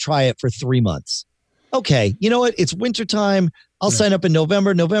 $30 to try it for 3 months. Okay. You know what? It's wintertime. I'll sign up in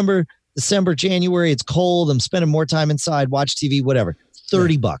November, December, January. It's cold. I'm spending more time inside, watch TV, whatever.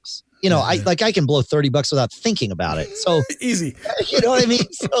 $30. I can blow $30 without thinking about it. So easy. You know what I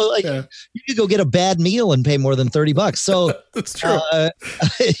mean? So you could go get a bad meal and pay more than $30. So that's true.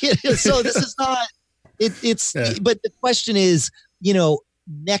 So this is not, but the question is,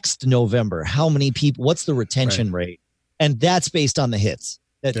 next November, how many people, what's the retention rate? And that's based on the hits.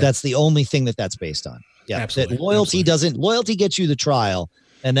 That's the only ththing that's based on. Yeah. Absolutely. That loyalty gets you the trial.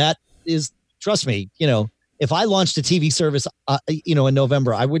 And that is, trust me, if I launched a TV service, in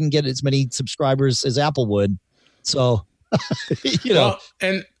November, I wouldn't get as many subscribers as Apple would. So, Well,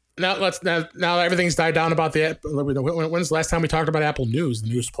 and now now everything's died down about the app. When's the last time we talked about Apple News, the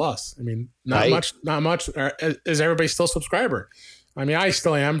News Plus? I mean, not much. Is everybody still a subscriber? I mean, I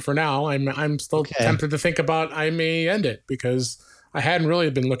still am for now. I'm still tempted to think about I may end it, because I hadn't really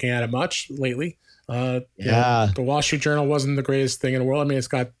been looking at it much lately. The Wall Street Journal wasn't the greatest thing in the world. I mean, it's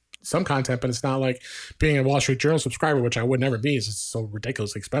got some content, but it's not like being a Wall Street Journal subscriber, which I would never be. It's so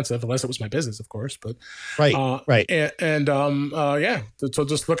ridiculously expensive, unless it was my business, of course. But right. So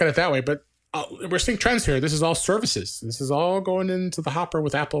just look at it that way. But we're seeing trends here. This is all services. This is all going into the hopper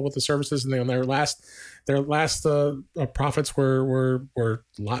with Apple with the services, and their last profits were a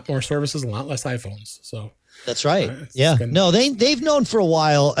lot more services, a lot less iPhones. So. That's right. No, they've known for a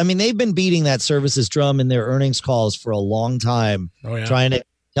while. I mean, they've been beating that services drum in their earnings calls for a long time, trying to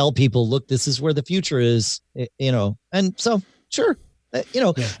tell people, look, this is where the future is, and so sure,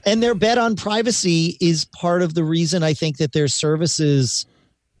 and their bet on privacy is part of the reason I think that their services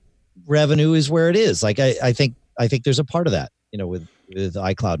revenue is where it is. Like, I think there's a part of that, with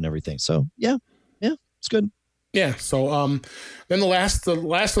iCloud and everything. So yeah, it's good. Yeah. So then the last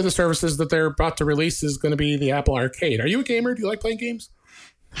of the services that they're about to release is going to be the Apple Arcade. Are you a gamer? Do you like playing games?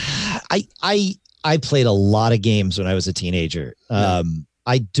 I played a lot of games when I was a teenager.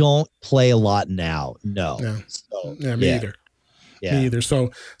 I don't play a lot now. No. So, me either. Yeah. Me either.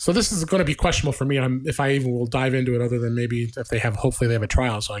 So this is going to be questionable for me. If I even will dive into it, other than maybe if hopefully they have a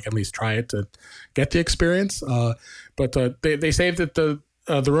trial, so I can at least try it to get the experience. But they say that the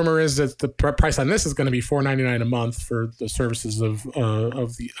rumor is that the price on this is going to be $4.99 a month for the services of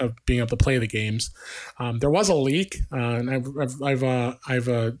being able to play the games. There was a leak, and I've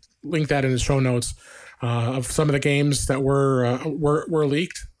linked that in the show notes of some of the games that were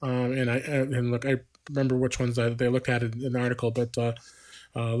leaked. And look, I remember which ones they looked at in the article, but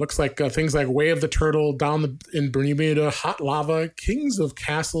looks like things like Way of the Turtle, Down in Bermuda, Hot Lava, Kings of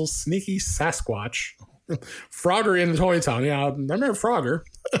Castles, Sneaky Sasquatch. Frogger in Toy Town. Yeah, I remember Frogger.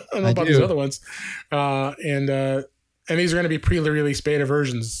 I don't know about these other ones. And these are going to be pre-release beta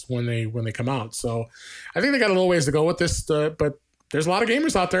versions when they come out. So I think they got a little ways to go with this, but there's a lot of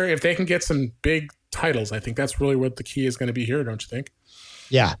gamers out there. If they can get some big titles, I think that's really what the key is going to be here, don't you think?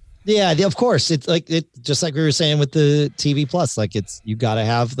 Yeah, of course. It's like just like we were saying with the TV Plus. Like you got to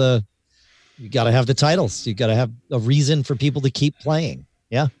have the titles. You got to have a reason for people to keep playing.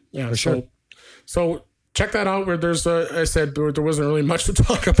 Yeah, for sure. So check that out. Where there's, I said there wasn't really much to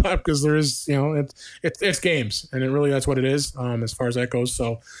talk about because there is, it's games, and that's what it is as far as that goes.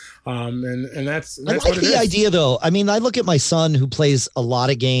 So, and that's I like the idea though. I mean, I look at my son who plays a lot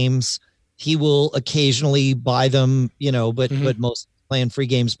of games. He will occasionally buy them, but most playing free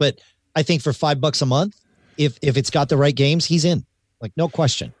games. But I think for $5 a month, if it's got the right games, he's in, like no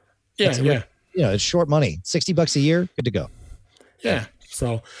question. Yeah. It's short money, $60 a year, good to go. Yeah.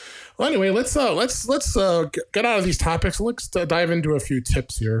 So. Well, anyway, let's get out of these topics. Let's dive into a few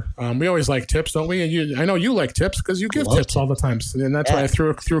tips here. We always like tips, don't we? I know you like tips because you give tips all the time, and that's why I threw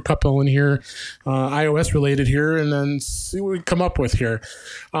a couple in here, iOS related here, and then see what we come up with here.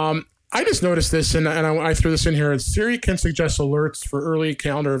 I just noticed this, and I threw this in here. Siri can suggest alerts for early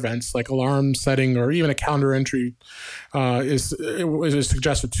calendar events, like alarm setting or even a calendar entry is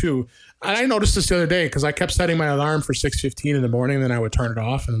suggested too. And I noticed this the other day because I kept setting my alarm for 6:15 in the morning, and then I would turn it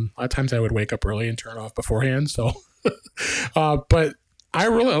off. And a lot of times I would wake up early and turn it off beforehand. So, but I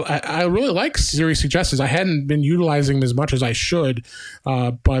really like Siri suggestions. I hadn't been utilizing them as much as I should,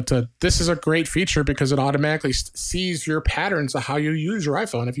 but this is a great feature because it automatically sees your patterns of how you use your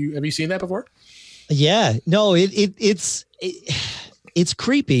iPhone. Have you seen that before? Yeah, no, it's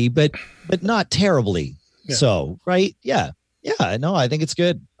creepy, but not terribly so, right? Yeah. Yeah, no, I think it's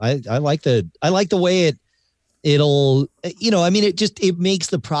good. I like the way it'll, I mean, it makes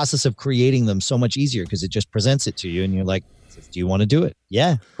the process of creating them so much easier because it just presents it to you and you're like, do you want to do it?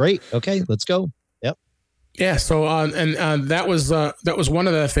 Yeah, great. Okay, let's go. Yep. Yeah. So, that was one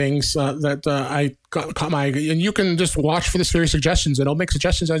of the things that I caught my, and you can just watch for the series suggestions. And it'll make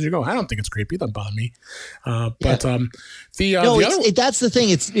suggestions as you go. I don't think it's creepy. It doesn't bother me. But that's the thing.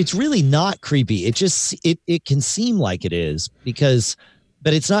 It's really not creepy. It just it can seem like it is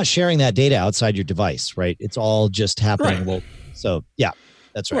but it's not sharing that data outside your device, right? It's all just happening. Right. Well, so yeah,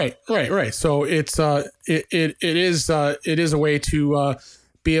 that's right. Right. So it's it is a way to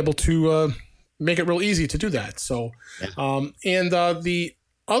be able to make it real easy to do that. So, and the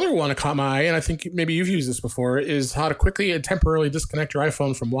other one that caught my eye, and I think maybe you've used this before, is how to quickly and temporarily disconnect your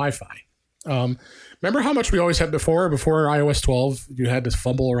iPhone from Wi-Fi. Remember how much we always had before iOS 12, you had to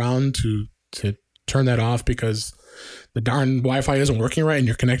fumble around to turn that off because the darn Wi-Fi isn't working right and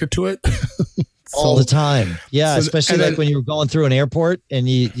you're connected to it. All the time. Yeah. Especially like when you're going through an airport and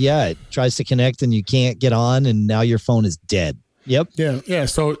it tries to connect and you can't get on and now your phone is dead. Yep. Yeah.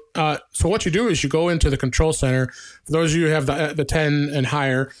 So what you do is you go into the control center. For those of you who have the 10 and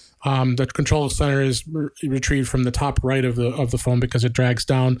higher, the control center is retrieved from the top right of the phone because it drags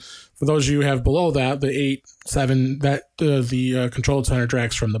down. For those of you who have below that, the 8, 7, that the control center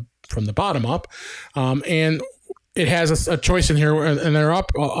drags from the bottom up, and it has a choice in here, and they're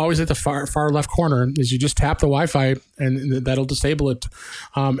up always at the far left corner. Is you just tap the Wi-Fi, and that'll disable it.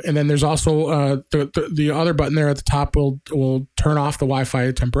 And then there's also the other button there at the top will turn off the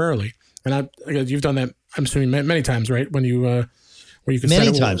Wi-Fi temporarily. And you've done that, I'm assuming, many times, right? When you where you can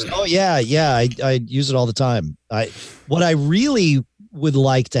many times. Oh yeah. I use it all the time. What I really would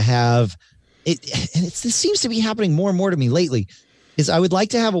like to have, this seems to be happening more and more to me lately, is I would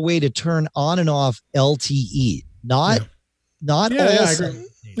like to have a way to turn on and off LTE. Not all. I agree.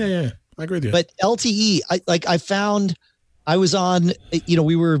 Yeah, I agree with you. But LTE, I found I was on,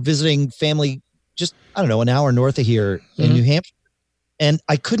 we were visiting family just, I don't know, an hour north of here in New Hampshire, and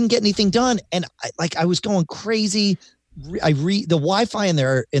I couldn't get anything done. And I was going crazy. The Wi-Fi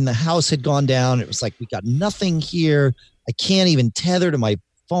in the house had gone down. It was like, we got nothing here. I can't even tether to my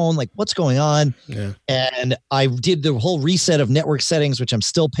phone. Like, what's going on? Yeah. And I did the whole reset of network settings, which I'm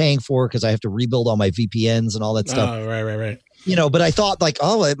still paying for because I have to rebuild all my VPNs and all that stuff. Oh, right. But I thought like,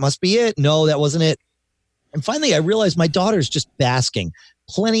 oh, it must be it. No, that wasn't it. And finally I realized my daughter's just basking.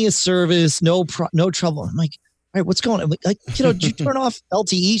 Plenty of service, no trouble. I'm like, all right, what's going on? I'm like, did you turn off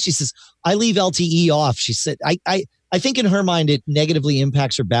LTE? She says, I leave LTE off. She said, I think in her mind it negatively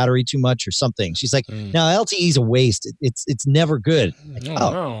impacts her battery too much or something. She's like, no, LTE is a waste. It's never good. Like,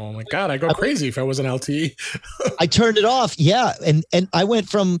 oh my God, I go crazy if I was an LTE. I turned it off. Yeah. And I went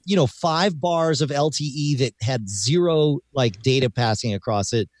from, 5 bars of LTE that had 0 like data passing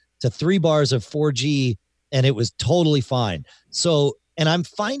across it to 3 bars of 4G, and it was totally fine. So, and I'm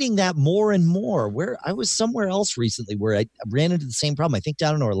finding that more and more. Where I was somewhere else recently where I ran into the same problem. I think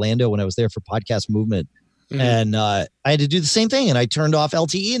down in Orlando when I was there for Podcast Movement. And I had to do the same thing, and I turned off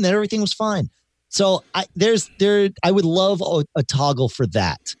LTE, and then everything was fine. So I would love a toggle for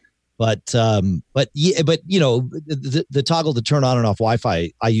that, but the toggle to turn on and off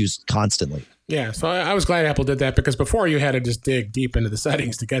Wi-Fi I use constantly. Yeah, so I was glad Apple did that because before you had to just dig deep into the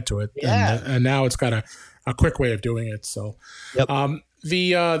settings to get to it, and now it's got a quick way of doing it. So, yep.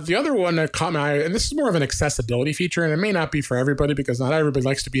 The other one that caught my eye, and this is more of an accessibility feature, and it may not be for everybody because not everybody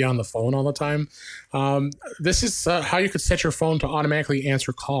likes to be on the phone all the time. This is how you could set your phone to automatically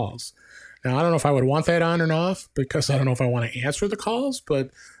answer calls. Now, I don't know if I would want that on or off because I don't know if I want to answer the calls, but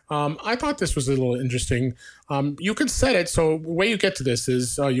I thought this was a little interesting. You can set it. So the way you get to this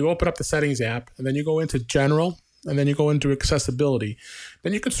is you open up the settings app, and then you go into general, and then you go into accessibility.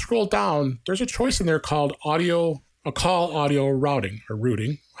 Then you can scroll down. There's a choice in there called call audio routing or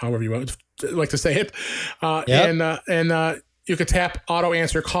routing, however you would like to say it. And you could tap auto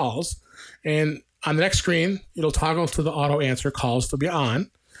answer calls, and on the next screen, it'll toggle to the auto answer calls to be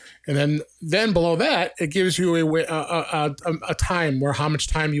on. And then below that, it gives you a time where how much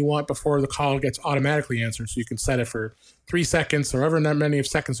time you want before the call gets automatically answered. So you can set it for 3 seconds or however many of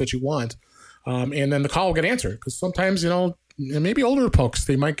seconds that you want. And then the call will get answered. Because sometimes, maybe older folks,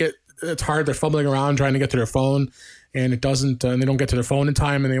 it's hard. They're fumbling around trying to get to their phone, and it doesn't, and they don't get to their phone in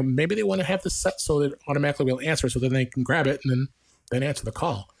time. And maybe they want to have this set so that it automatically will answer, so then they can grab it and then answer the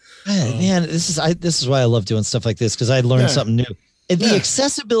call. Man, this is why I love doing stuff like this because I learned something new. And the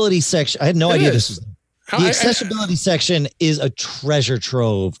accessibility section, I had no idea this was. The accessibility section is a treasure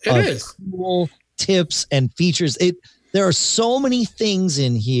trove of cool tips and features. There are so many things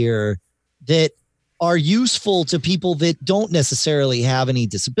in here that are useful to people that don't necessarily have any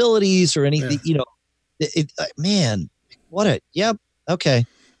disabilities or anything. Man, yep. Okay.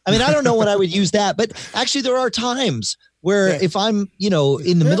 I mean, I don't know when I would use that, but actually there are times where if I'm,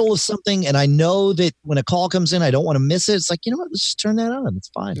 in the middle of something and I know that when a call comes in, I don't want to miss it. It's like, you know what, let's just turn that on. It's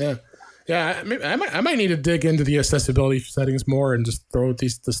fine. Yeah. Yeah, I might need to dig into the accessibility settings more and just throw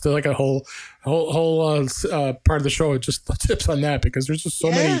still like a whole part of the show with just tips on that, because there's just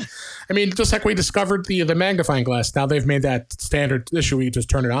so many. I mean, just like we discovered the magnifying glass. Now they've made that standard issue. You just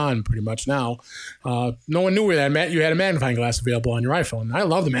turn it on pretty much now. No one knew you had a magnifying glass available on your iPhone. I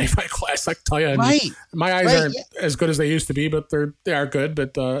love the magnifying glass. I can tell you, my eyes aren't as good as they used to be, but they are good.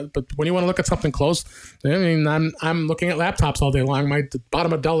 But when you want to look at something close, I mean, I'm looking at laptops all day long. The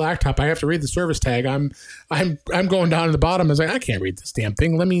bottom of Dell laptop, I have to read the service tag. I'm going down to the bottom and like, I can't read this damn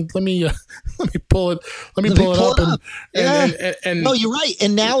thing. Let me pull it up. And no, you're right.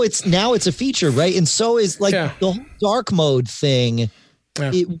 And now it's a feature, right? And so is like the whole dark mode thing.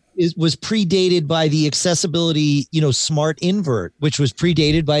 Yeah. It was predated by the accessibility, smart invert, which was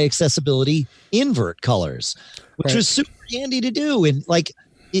predated by accessibility invert colors, which was super handy to do. And like,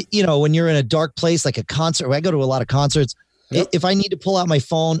 when you're in a dark place, like a concert, I go to a lot of concerts. Yep. If I need to pull out my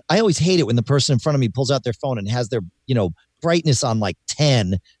phone, I always hate it when the person in front of me pulls out their phone and has their, brightness on like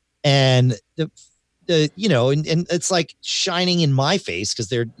 10, and and it's like shining in my face because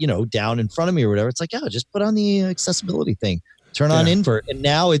they're, down in front of me or whatever. It's like, just put on the accessibility thing, turn on invert. And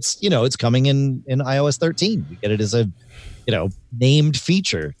now it's, it's coming in iOS 13. You get it as a, named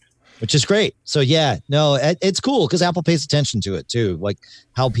feature, which is great. So it's cool because Apple pays attention to it too, like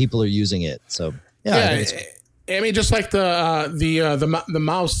how people are using it. So I mean, just like the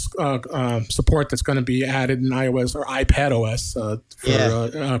mouse support that's going to be added in iOS or iPad OS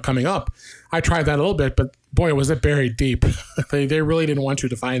coming up. I tried that a little bit, but boy, was it buried deep. They really didn't want you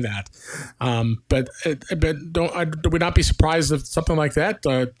to find that. But I would not be surprised if something like that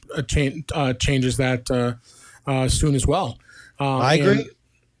changes that soon as well. I agree.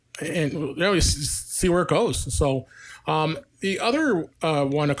 And we see where it goes. So the other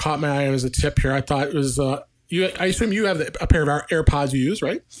one that caught my eye as a tip here, I thought was. I assume you have a pair of AirPods you use,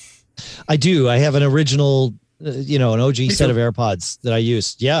 right? I do. I have an original, an OG set of AirPods that I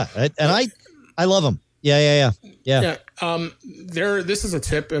use. Yeah, and I love them. Yeah. This is a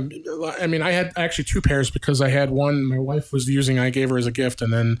tip. I mean, I had actually two pairs because I had one my wife was using. I gave her as a gift,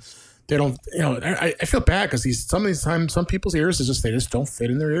 and then they don't. I feel bad because some of these times some people's ears they just don't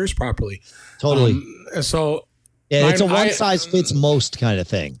fit in their ears properly. Totally. And so. Yeah, it's a one size fits most kind of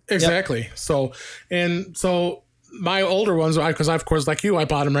thing. Exactly. Yep. So my older ones, because of course, like you, I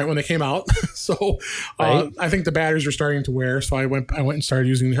bought them right when they came out. So I think the batteries are starting to wear. So I went and started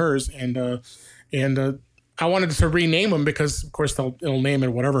using hers, and I wanted to rename them because, of course, it'll name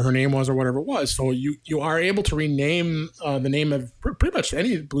it whatever her name was or whatever it was. So you are able to rename the name of pretty much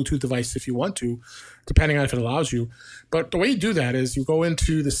any Bluetooth device if you want to, depending on if it allows you. But the way you do that is you go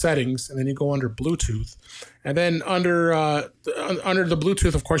into the settings and then you go under Bluetooth. And then under the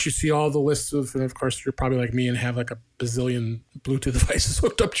Bluetooth, of course, you see all the lists of, and of course, you're probably like me and have like a bazillion Bluetooth devices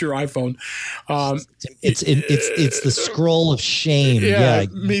hooked up to your iPhone. It's the scroll of shame. Yeah,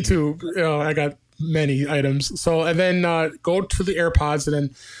 me too. I got many items. So, and then go to the AirPods,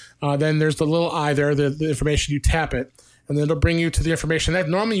 and then there's the little eye there, the information, you tap it, and then it'll bring you to the information that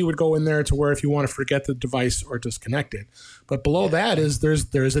normally you would go in there to where if you want to forget the device or disconnect it. But below that is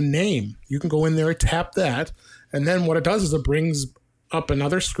there's a name. You can go in there, tap that, and then what it does is it brings up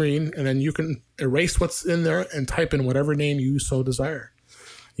another screen, and then you can erase what's in there and type in whatever name you so desire.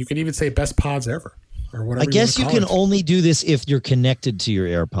 You can even say best pods ever. Or whatever. I guess you can only do this if you're connected to your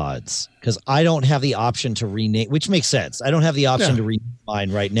AirPods, because I don't have the option to rename, which makes sense. I don't have the option to rename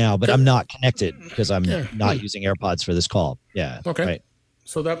mine right now, but I'm not connected because I'm not using AirPods for this call. Yeah. Okay. Right.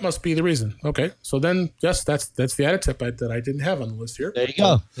 So that must be the reason. Okay. So then, yes, that's the added tip that I didn't have on the list here. There you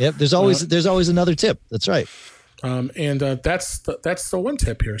go. Yep. There's always another tip. That's right. And that's the one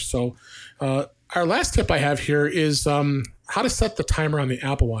tip here. So our last tip I have here is how to set the timer on the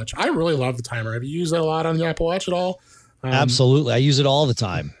Apple Watch. I really love the timer. Have you used that a lot on the Apple Watch at all? Absolutely. I use it all the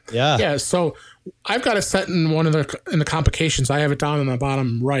time. Yeah. Yeah. So I've got it set in in the complications. I have it down on the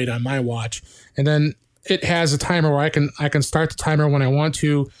bottom right on my watch. And then it has a timer where I can start the timer when I want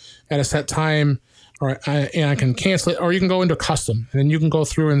to at a set time, and I can cancel it, or you can go into custom, and then you can go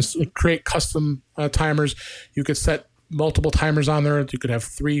through and create custom timers. You could set multiple timers on there. You could have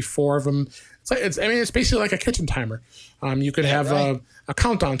 3, 4 of them. It's basically like a kitchen timer. You could have a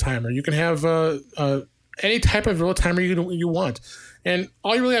countdown timer. You can have any type of real timer you want. And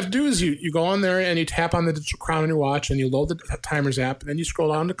all you really have to do is you go on there and you tap on the digital crown on your watch and you load the timers app, and then you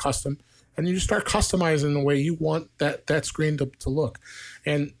scroll down to custom, and you just start customizing the way you want that screen to look.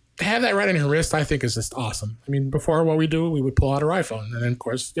 And to have that right on your wrist, I think is just awesome. I mean, before what we would pull out our iPhone. And then, of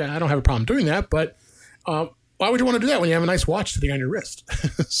course, I don't have a problem doing that, but why would you want to do that when you have a nice watch sitting on your wrist?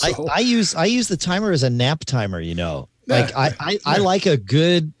 So, I use the timer as a nap timer, Like I like a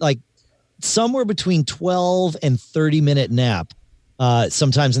good, like somewhere between 12 and 30-minute nap.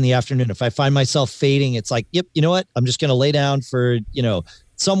 Sometimes in the afternoon, if I find myself fading, it's like, yep, you know what? I'm just going to lay down for,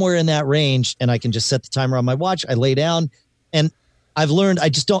 somewhere in that range, and I can just set the timer on my watch. I lay down, and I've learned I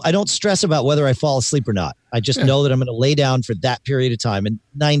don't stress about whether I fall asleep or not. I just know that I'm going to lay down for that period of time, and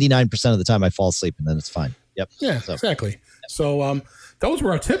 99% of the time I fall asleep, and then it's fine. Yep. Yeah, so. Exactly. So those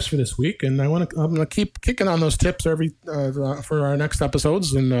were our tips for this week, and I'm gonna keep kicking on those tips for our next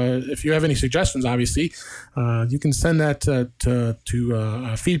episodes. And if you have any suggestions, obviously, you can send that to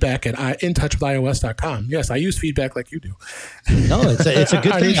feedback at intouchwithios.com. Yes, I use feedback like you do. No, it's a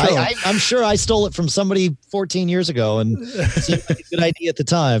good thing. I'm sure I stole it from somebody 14 years ago, and it seemed like a good idea at the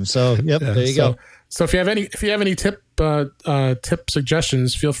time. So, there you go. So if you have any tip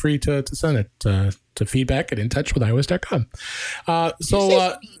suggestions, feel free to send it to feedback at intouchwithios.com.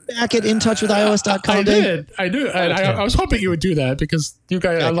 Feedback at intouchwithios.com. I do. And I was hoping you would do that because you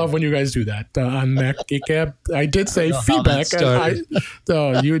guys, I love when you guys do that on Mac Geek Gab. I did say feedback.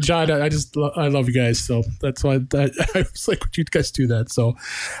 You and John, I love you guys. So that's why I was like, would you guys do that?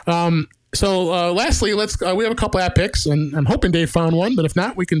 So, lastly, we have a couple app picks, and I'm hoping Dave found one, but if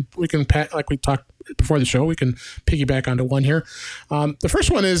not, we can like we talked before the show, we can piggyback onto one here. The first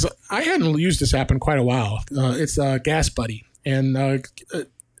one is, I hadn't used this app in quite a while. It's Gas Buddy, and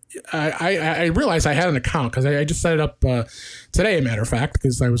I realized I had an account because I just set it up today, a matter of fact,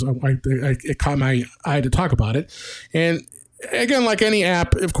 because it caught my eye to talk about it. And again, like any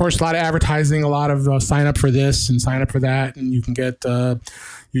app, of course, a lot of advertising, a lot of sign up for this and sign up for that, and you can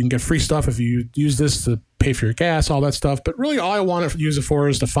get free stuff if you use this to pay for your gas, all that stuff. But really, all I want to use it for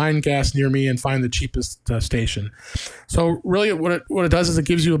is to find gas near me and find the cheapest station. So really, what it does is it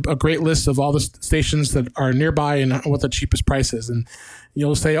gives you a great list of all the stations that are nearby and what the cheapest price is, and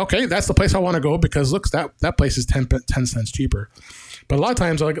you'll say, okay, that's the place I want to go because look, that place is 10 cents cheaper. But a lot of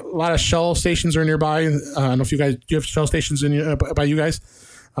times, like a lot of Shell stations are nearby. I don't know if you have Shell stations by you guys.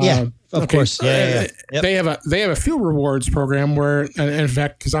 Yeah, of course. Yeah. Yep. They have a fuel rewards program where, and in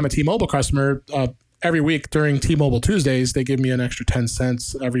fact, because I'm a T-Mobile customer, every week during T-Mobile Tuesdays, they give me an extra 10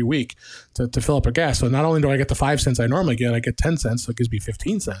 cents every week to fill up a gas. So not only do I get the 5 cents I normally get, I get 10 cents, so it gives me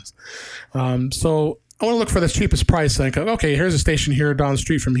 15 cents. So I want to look for the cheapest price. Like, okay, here's a station here down the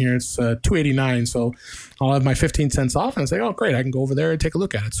street from here. It's $2.89, so I'll have my 15 cents off, and I say, oh, great, I can go over there and take a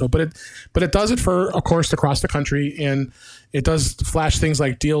look at it. So, but it does it for, of course, across the country, and it does flash things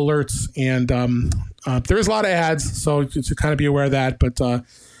like deal alerts, and there is a lot of ads, so to kind of be aware of that. But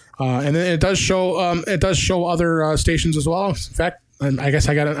and then it does show other stations as well. In fact, I guess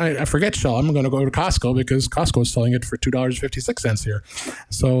I forget Shell. I'm going to go to Costco because Costco is selling it for $2.56 here.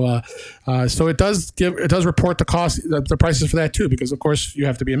 So it does report the cost, the prices for that too, because of course you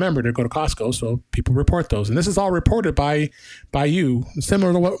have to be a member to go to Costco. So people report those, and this is all reported by you,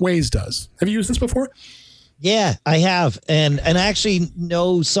 similar to what Waze does. Have you used this before? Yeah, I have. And I actually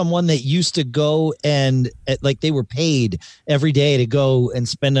know someone that used to go and like they were paid every day to go and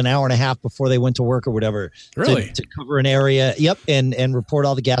spend an hour and a half before they went to work or whatever. Really? To cover an area. Yep. And report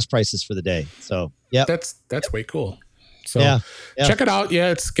all the gas prices for the day. So, yeah. That's way cool. So check it out.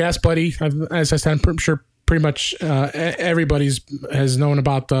 Yeah, it's Gas Buddy. As I said, I'm sure pretty much everybody's has known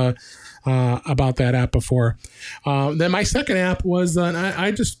about that app before. Then my second app was,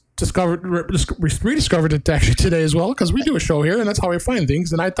 I just rediscovered it actually today as well, because we do a show here and that's how we find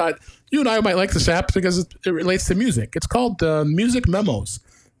things. And I thought you and I might like this app because it relates to music. It's called Music Memos.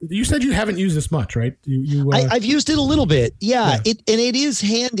 You said you haven't used this much, right? I've used it a little bit. Yeah. It is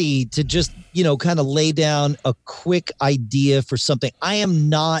handy to just, kind of lay down a quick idea for something. I am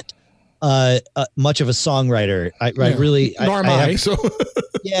not much of a songwriter.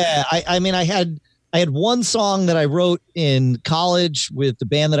 Yeah. I had one song that I wrote in college with the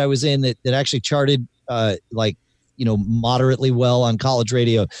band that I was in that actually charted moderately well on college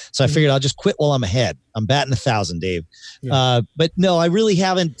radio. So I figured I'll just quit while I'm ahead. I'm batting 1,000, Dave. Yeah. But no, I really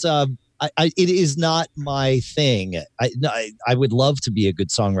haven't. It is not my thing. I would love to be a good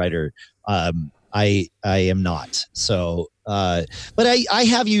songwriter. I am not. So, but I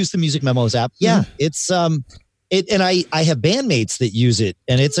have used the Music Memos app. Yeah, it's and I have bandmates that use it,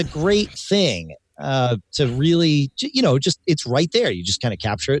 and it's a great thing. To really, just it's right there. You just kind of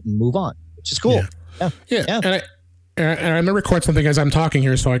capture it and move on, which is cool. Yeah. And and I'm going to record something as I'm talking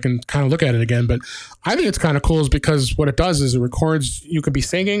here so I can kind of look at it again. But I think it's kind of cool is because what it does is it records, you could be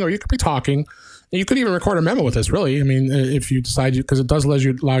singing or you could be talking. And you could even record a memo with this, really. I mean, if you decide because it does allow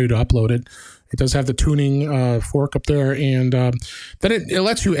you to upload it. It does have the tuning fork up there. And then it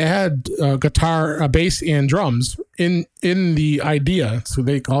lets you add guitar, bass, and drums in the idea. So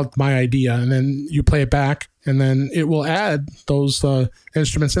they call it My Idea. And then you play it back. And then it will add those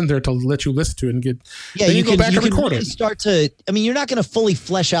instruments in there to let you listen to it and get. Yeah, then you go can, back you and can record really it. start to. I mean, you're not going to fully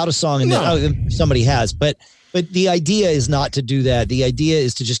flesh out a song, and then somebody has, but the idea is not to do that. The idea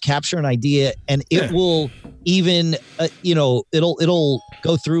is to just capture an idea, and it will even, it'll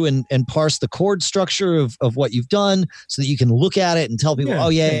go through and parse the chord structure of what you've done, so that you can look at it and tell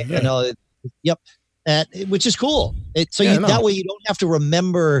people, yep, which is cool. That way you don't have to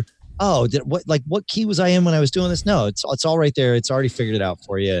remember. Oh, what key was I in when I was doing this? No, it's all right there. It's already figured it out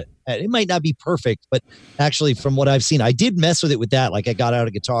for you. It might not be perfect, but actually from what I've seen, I did mess with it with that. Like I got out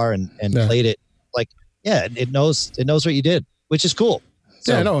a guitar and played it. Like, it knows what you did, which is cool.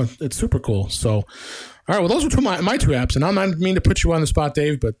 So, yeah, no, it's super cool. So, all right, well, those are my two apps, and I'm not mean to put you on the spot,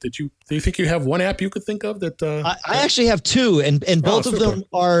 Dave, but do you think you have one app you could think of that? I actually have two, and both of them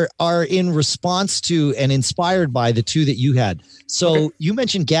are in response to and inspired by the two that you had. So you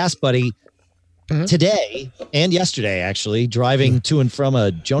mentioned Gas Buddy today and yesterday, actually, driving to and from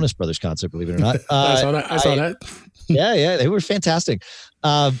a Jonas Brothers concert, believe it or not. I saw that. Yeah, they were fantastic.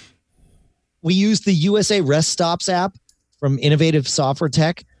 We used the USA Rest Stops app from Innovative Software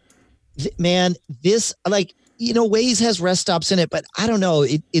Tech. Man, this Waze has rest stops in it, but I don't know.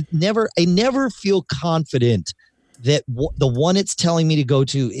 I never feel confident that the one it's telling me to go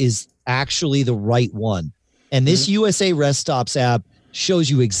to is actually the right one. And this USA Rest Stops app shows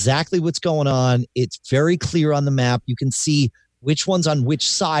you exactly what's going on. It's very clear on the map. You can see which one's on which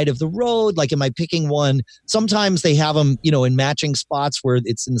side of the road. Like, am I picking one? Sometimes they have them, in matching spots where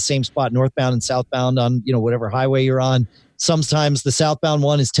it's in the same spot, northbound and southbound on, whatever highway you're on. Sometimes the southbound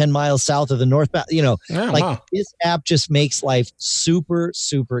one is 10 miles south of the northbound, This app just makes life super,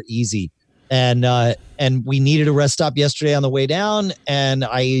 super easy. And we needed a rest stop yesterday on the way down. And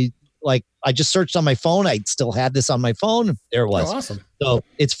I just searched on my phone. I still had this on my phone. There it was. Oh, awesome. So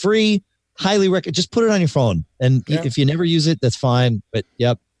it's free. Highly recommend. Just put it on your phone. And if you never use it, that's fine. But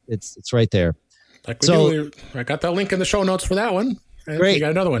it's right there. I got that link in the show notes for that one. And great. You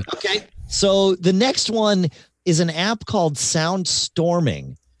got another one. Okay. So the next one is an app called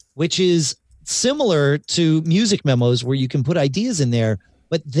Soundstorming, which is similar to Music Memos, where you can put ideas in there,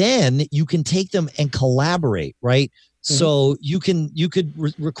 but then you can take them and collaborate, right? Mm-hmm. So you could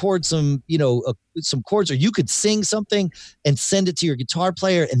record some, some chords, or you could sing something and send it to your guitar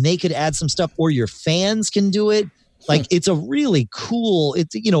player, and they could add some stuff, or your fans can do it. Like, it's a really cool,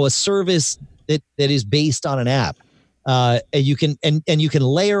 it's, a service that is based on an app. And you can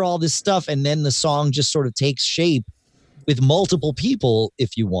layer all this stuff, and then the song just sort of takes shape with multiple people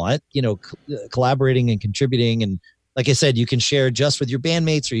if you want, collaborating and contributing. And like I said, you can share just with your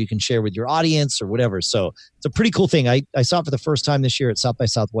bandmates, or you can share with your audience or whatever. So it's a pretty cool thing. I saw it for the first time this year at South by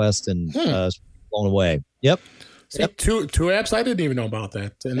Southwest, and blown away. Yep. See, two apps I didn't even know about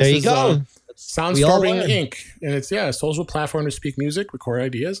that. And there you go. Soundstorming Inc. And it's a social platform to speak music, record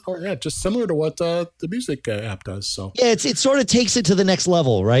ideas, or just similar to what the music app does. So it sort of takes it to the next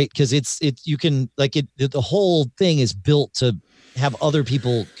level, right? Because you can the whole thing is built to have other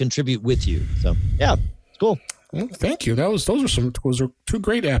people contribute with you. So it's cool. Well, thank you. Those are two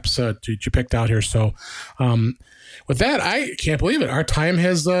great apps that you picked out here. So with that, I can't believe it. Our time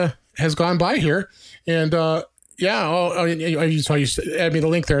has gone by here, and you add me the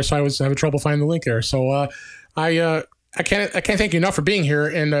link there, so I was having trouble finding the link there. So I can't thank you enough for being here.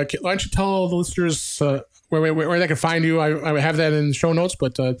 And why don't you tell the listeners where they can find you? I have that in the show notes,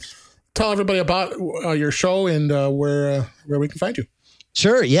 but tell everybody about your show and where we can find you.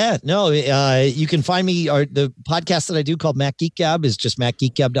 Sure. Yeah. No, you can find me, the podcast that I do called Mac Geek Gab is just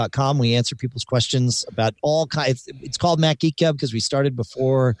macgeekgab.com. We answer people's questions about all kinds. It's called Mac Geek Gab because we started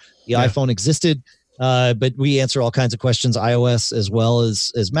before the iPhone existed. But we answer all kinds of questions, iOS as well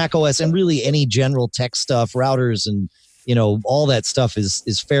as Mac OS, and really any general tech stuff, routers, and all that stuff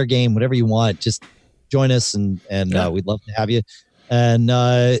is fair game. Whatever you want, just join us, and we'd love to have you. And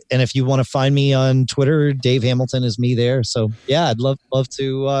if you want to find me on Twitter, Dave Hamilton is me there. So I'd love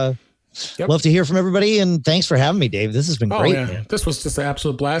to hear from everybody. And thanks for having me, Dave. This has been great. Yeah. Man. This was just an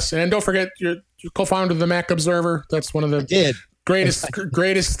absolute blast. And don't forget, you're co-founder of the Mac Observer. That's one of the greatest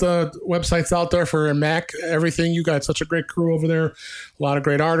websites out there for Mac. Everything. You got such a great crew over there. A lot of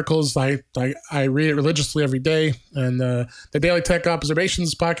great articles. I read it religiously every day. And the Daily Tech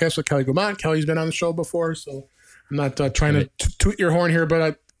Observations podcast with Kelly Guimont. Kelly's been on the show before, so I'm not trying to toot your horn here,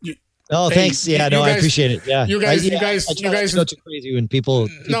 but oh, hey, thanks. Yeah, no, I appreciate it. Yeah, you guys go too crazy when people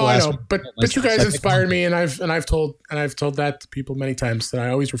no, I know, but you guys inspired me, and I've told that to people many times that I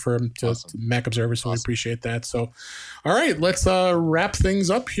always refer them to Mac Observer, so we appreciate that. So, all right, let's wrap things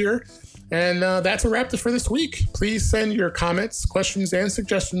up here. And that's a wrap for this week. Please send your comments, questions, and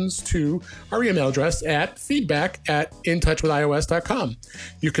suggestions to our email address at feedback@intouchwithios.com.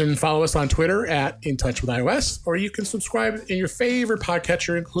 You can follow us on Twitter at InTouchWithIOS, or you can subscribe in your favorite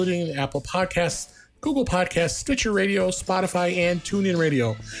podcatcher, including Apple Podcasts, Google Podcasts, Stitcher Radio, Spotify, and TuneIn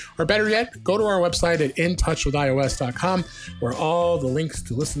Radio. Or better yet, go to our website at intouchwithios.com, where all the links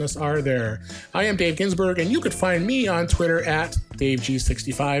to listen to us are there. I am Dave Ginsburg, and you could find me on Twitter at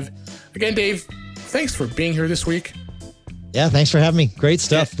DaveG65. Again, Dave, thanks for being here this week. Yeah, thanks for having me. Great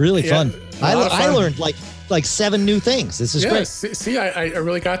stuff. Really fun. I learned like 7 new things. This is great. See, I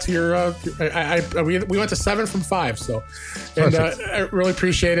really got to your. We went to 7 from 5. So, and I really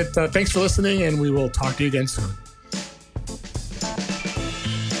appreciate it. Thanks for listening, and we will talk to you again soon.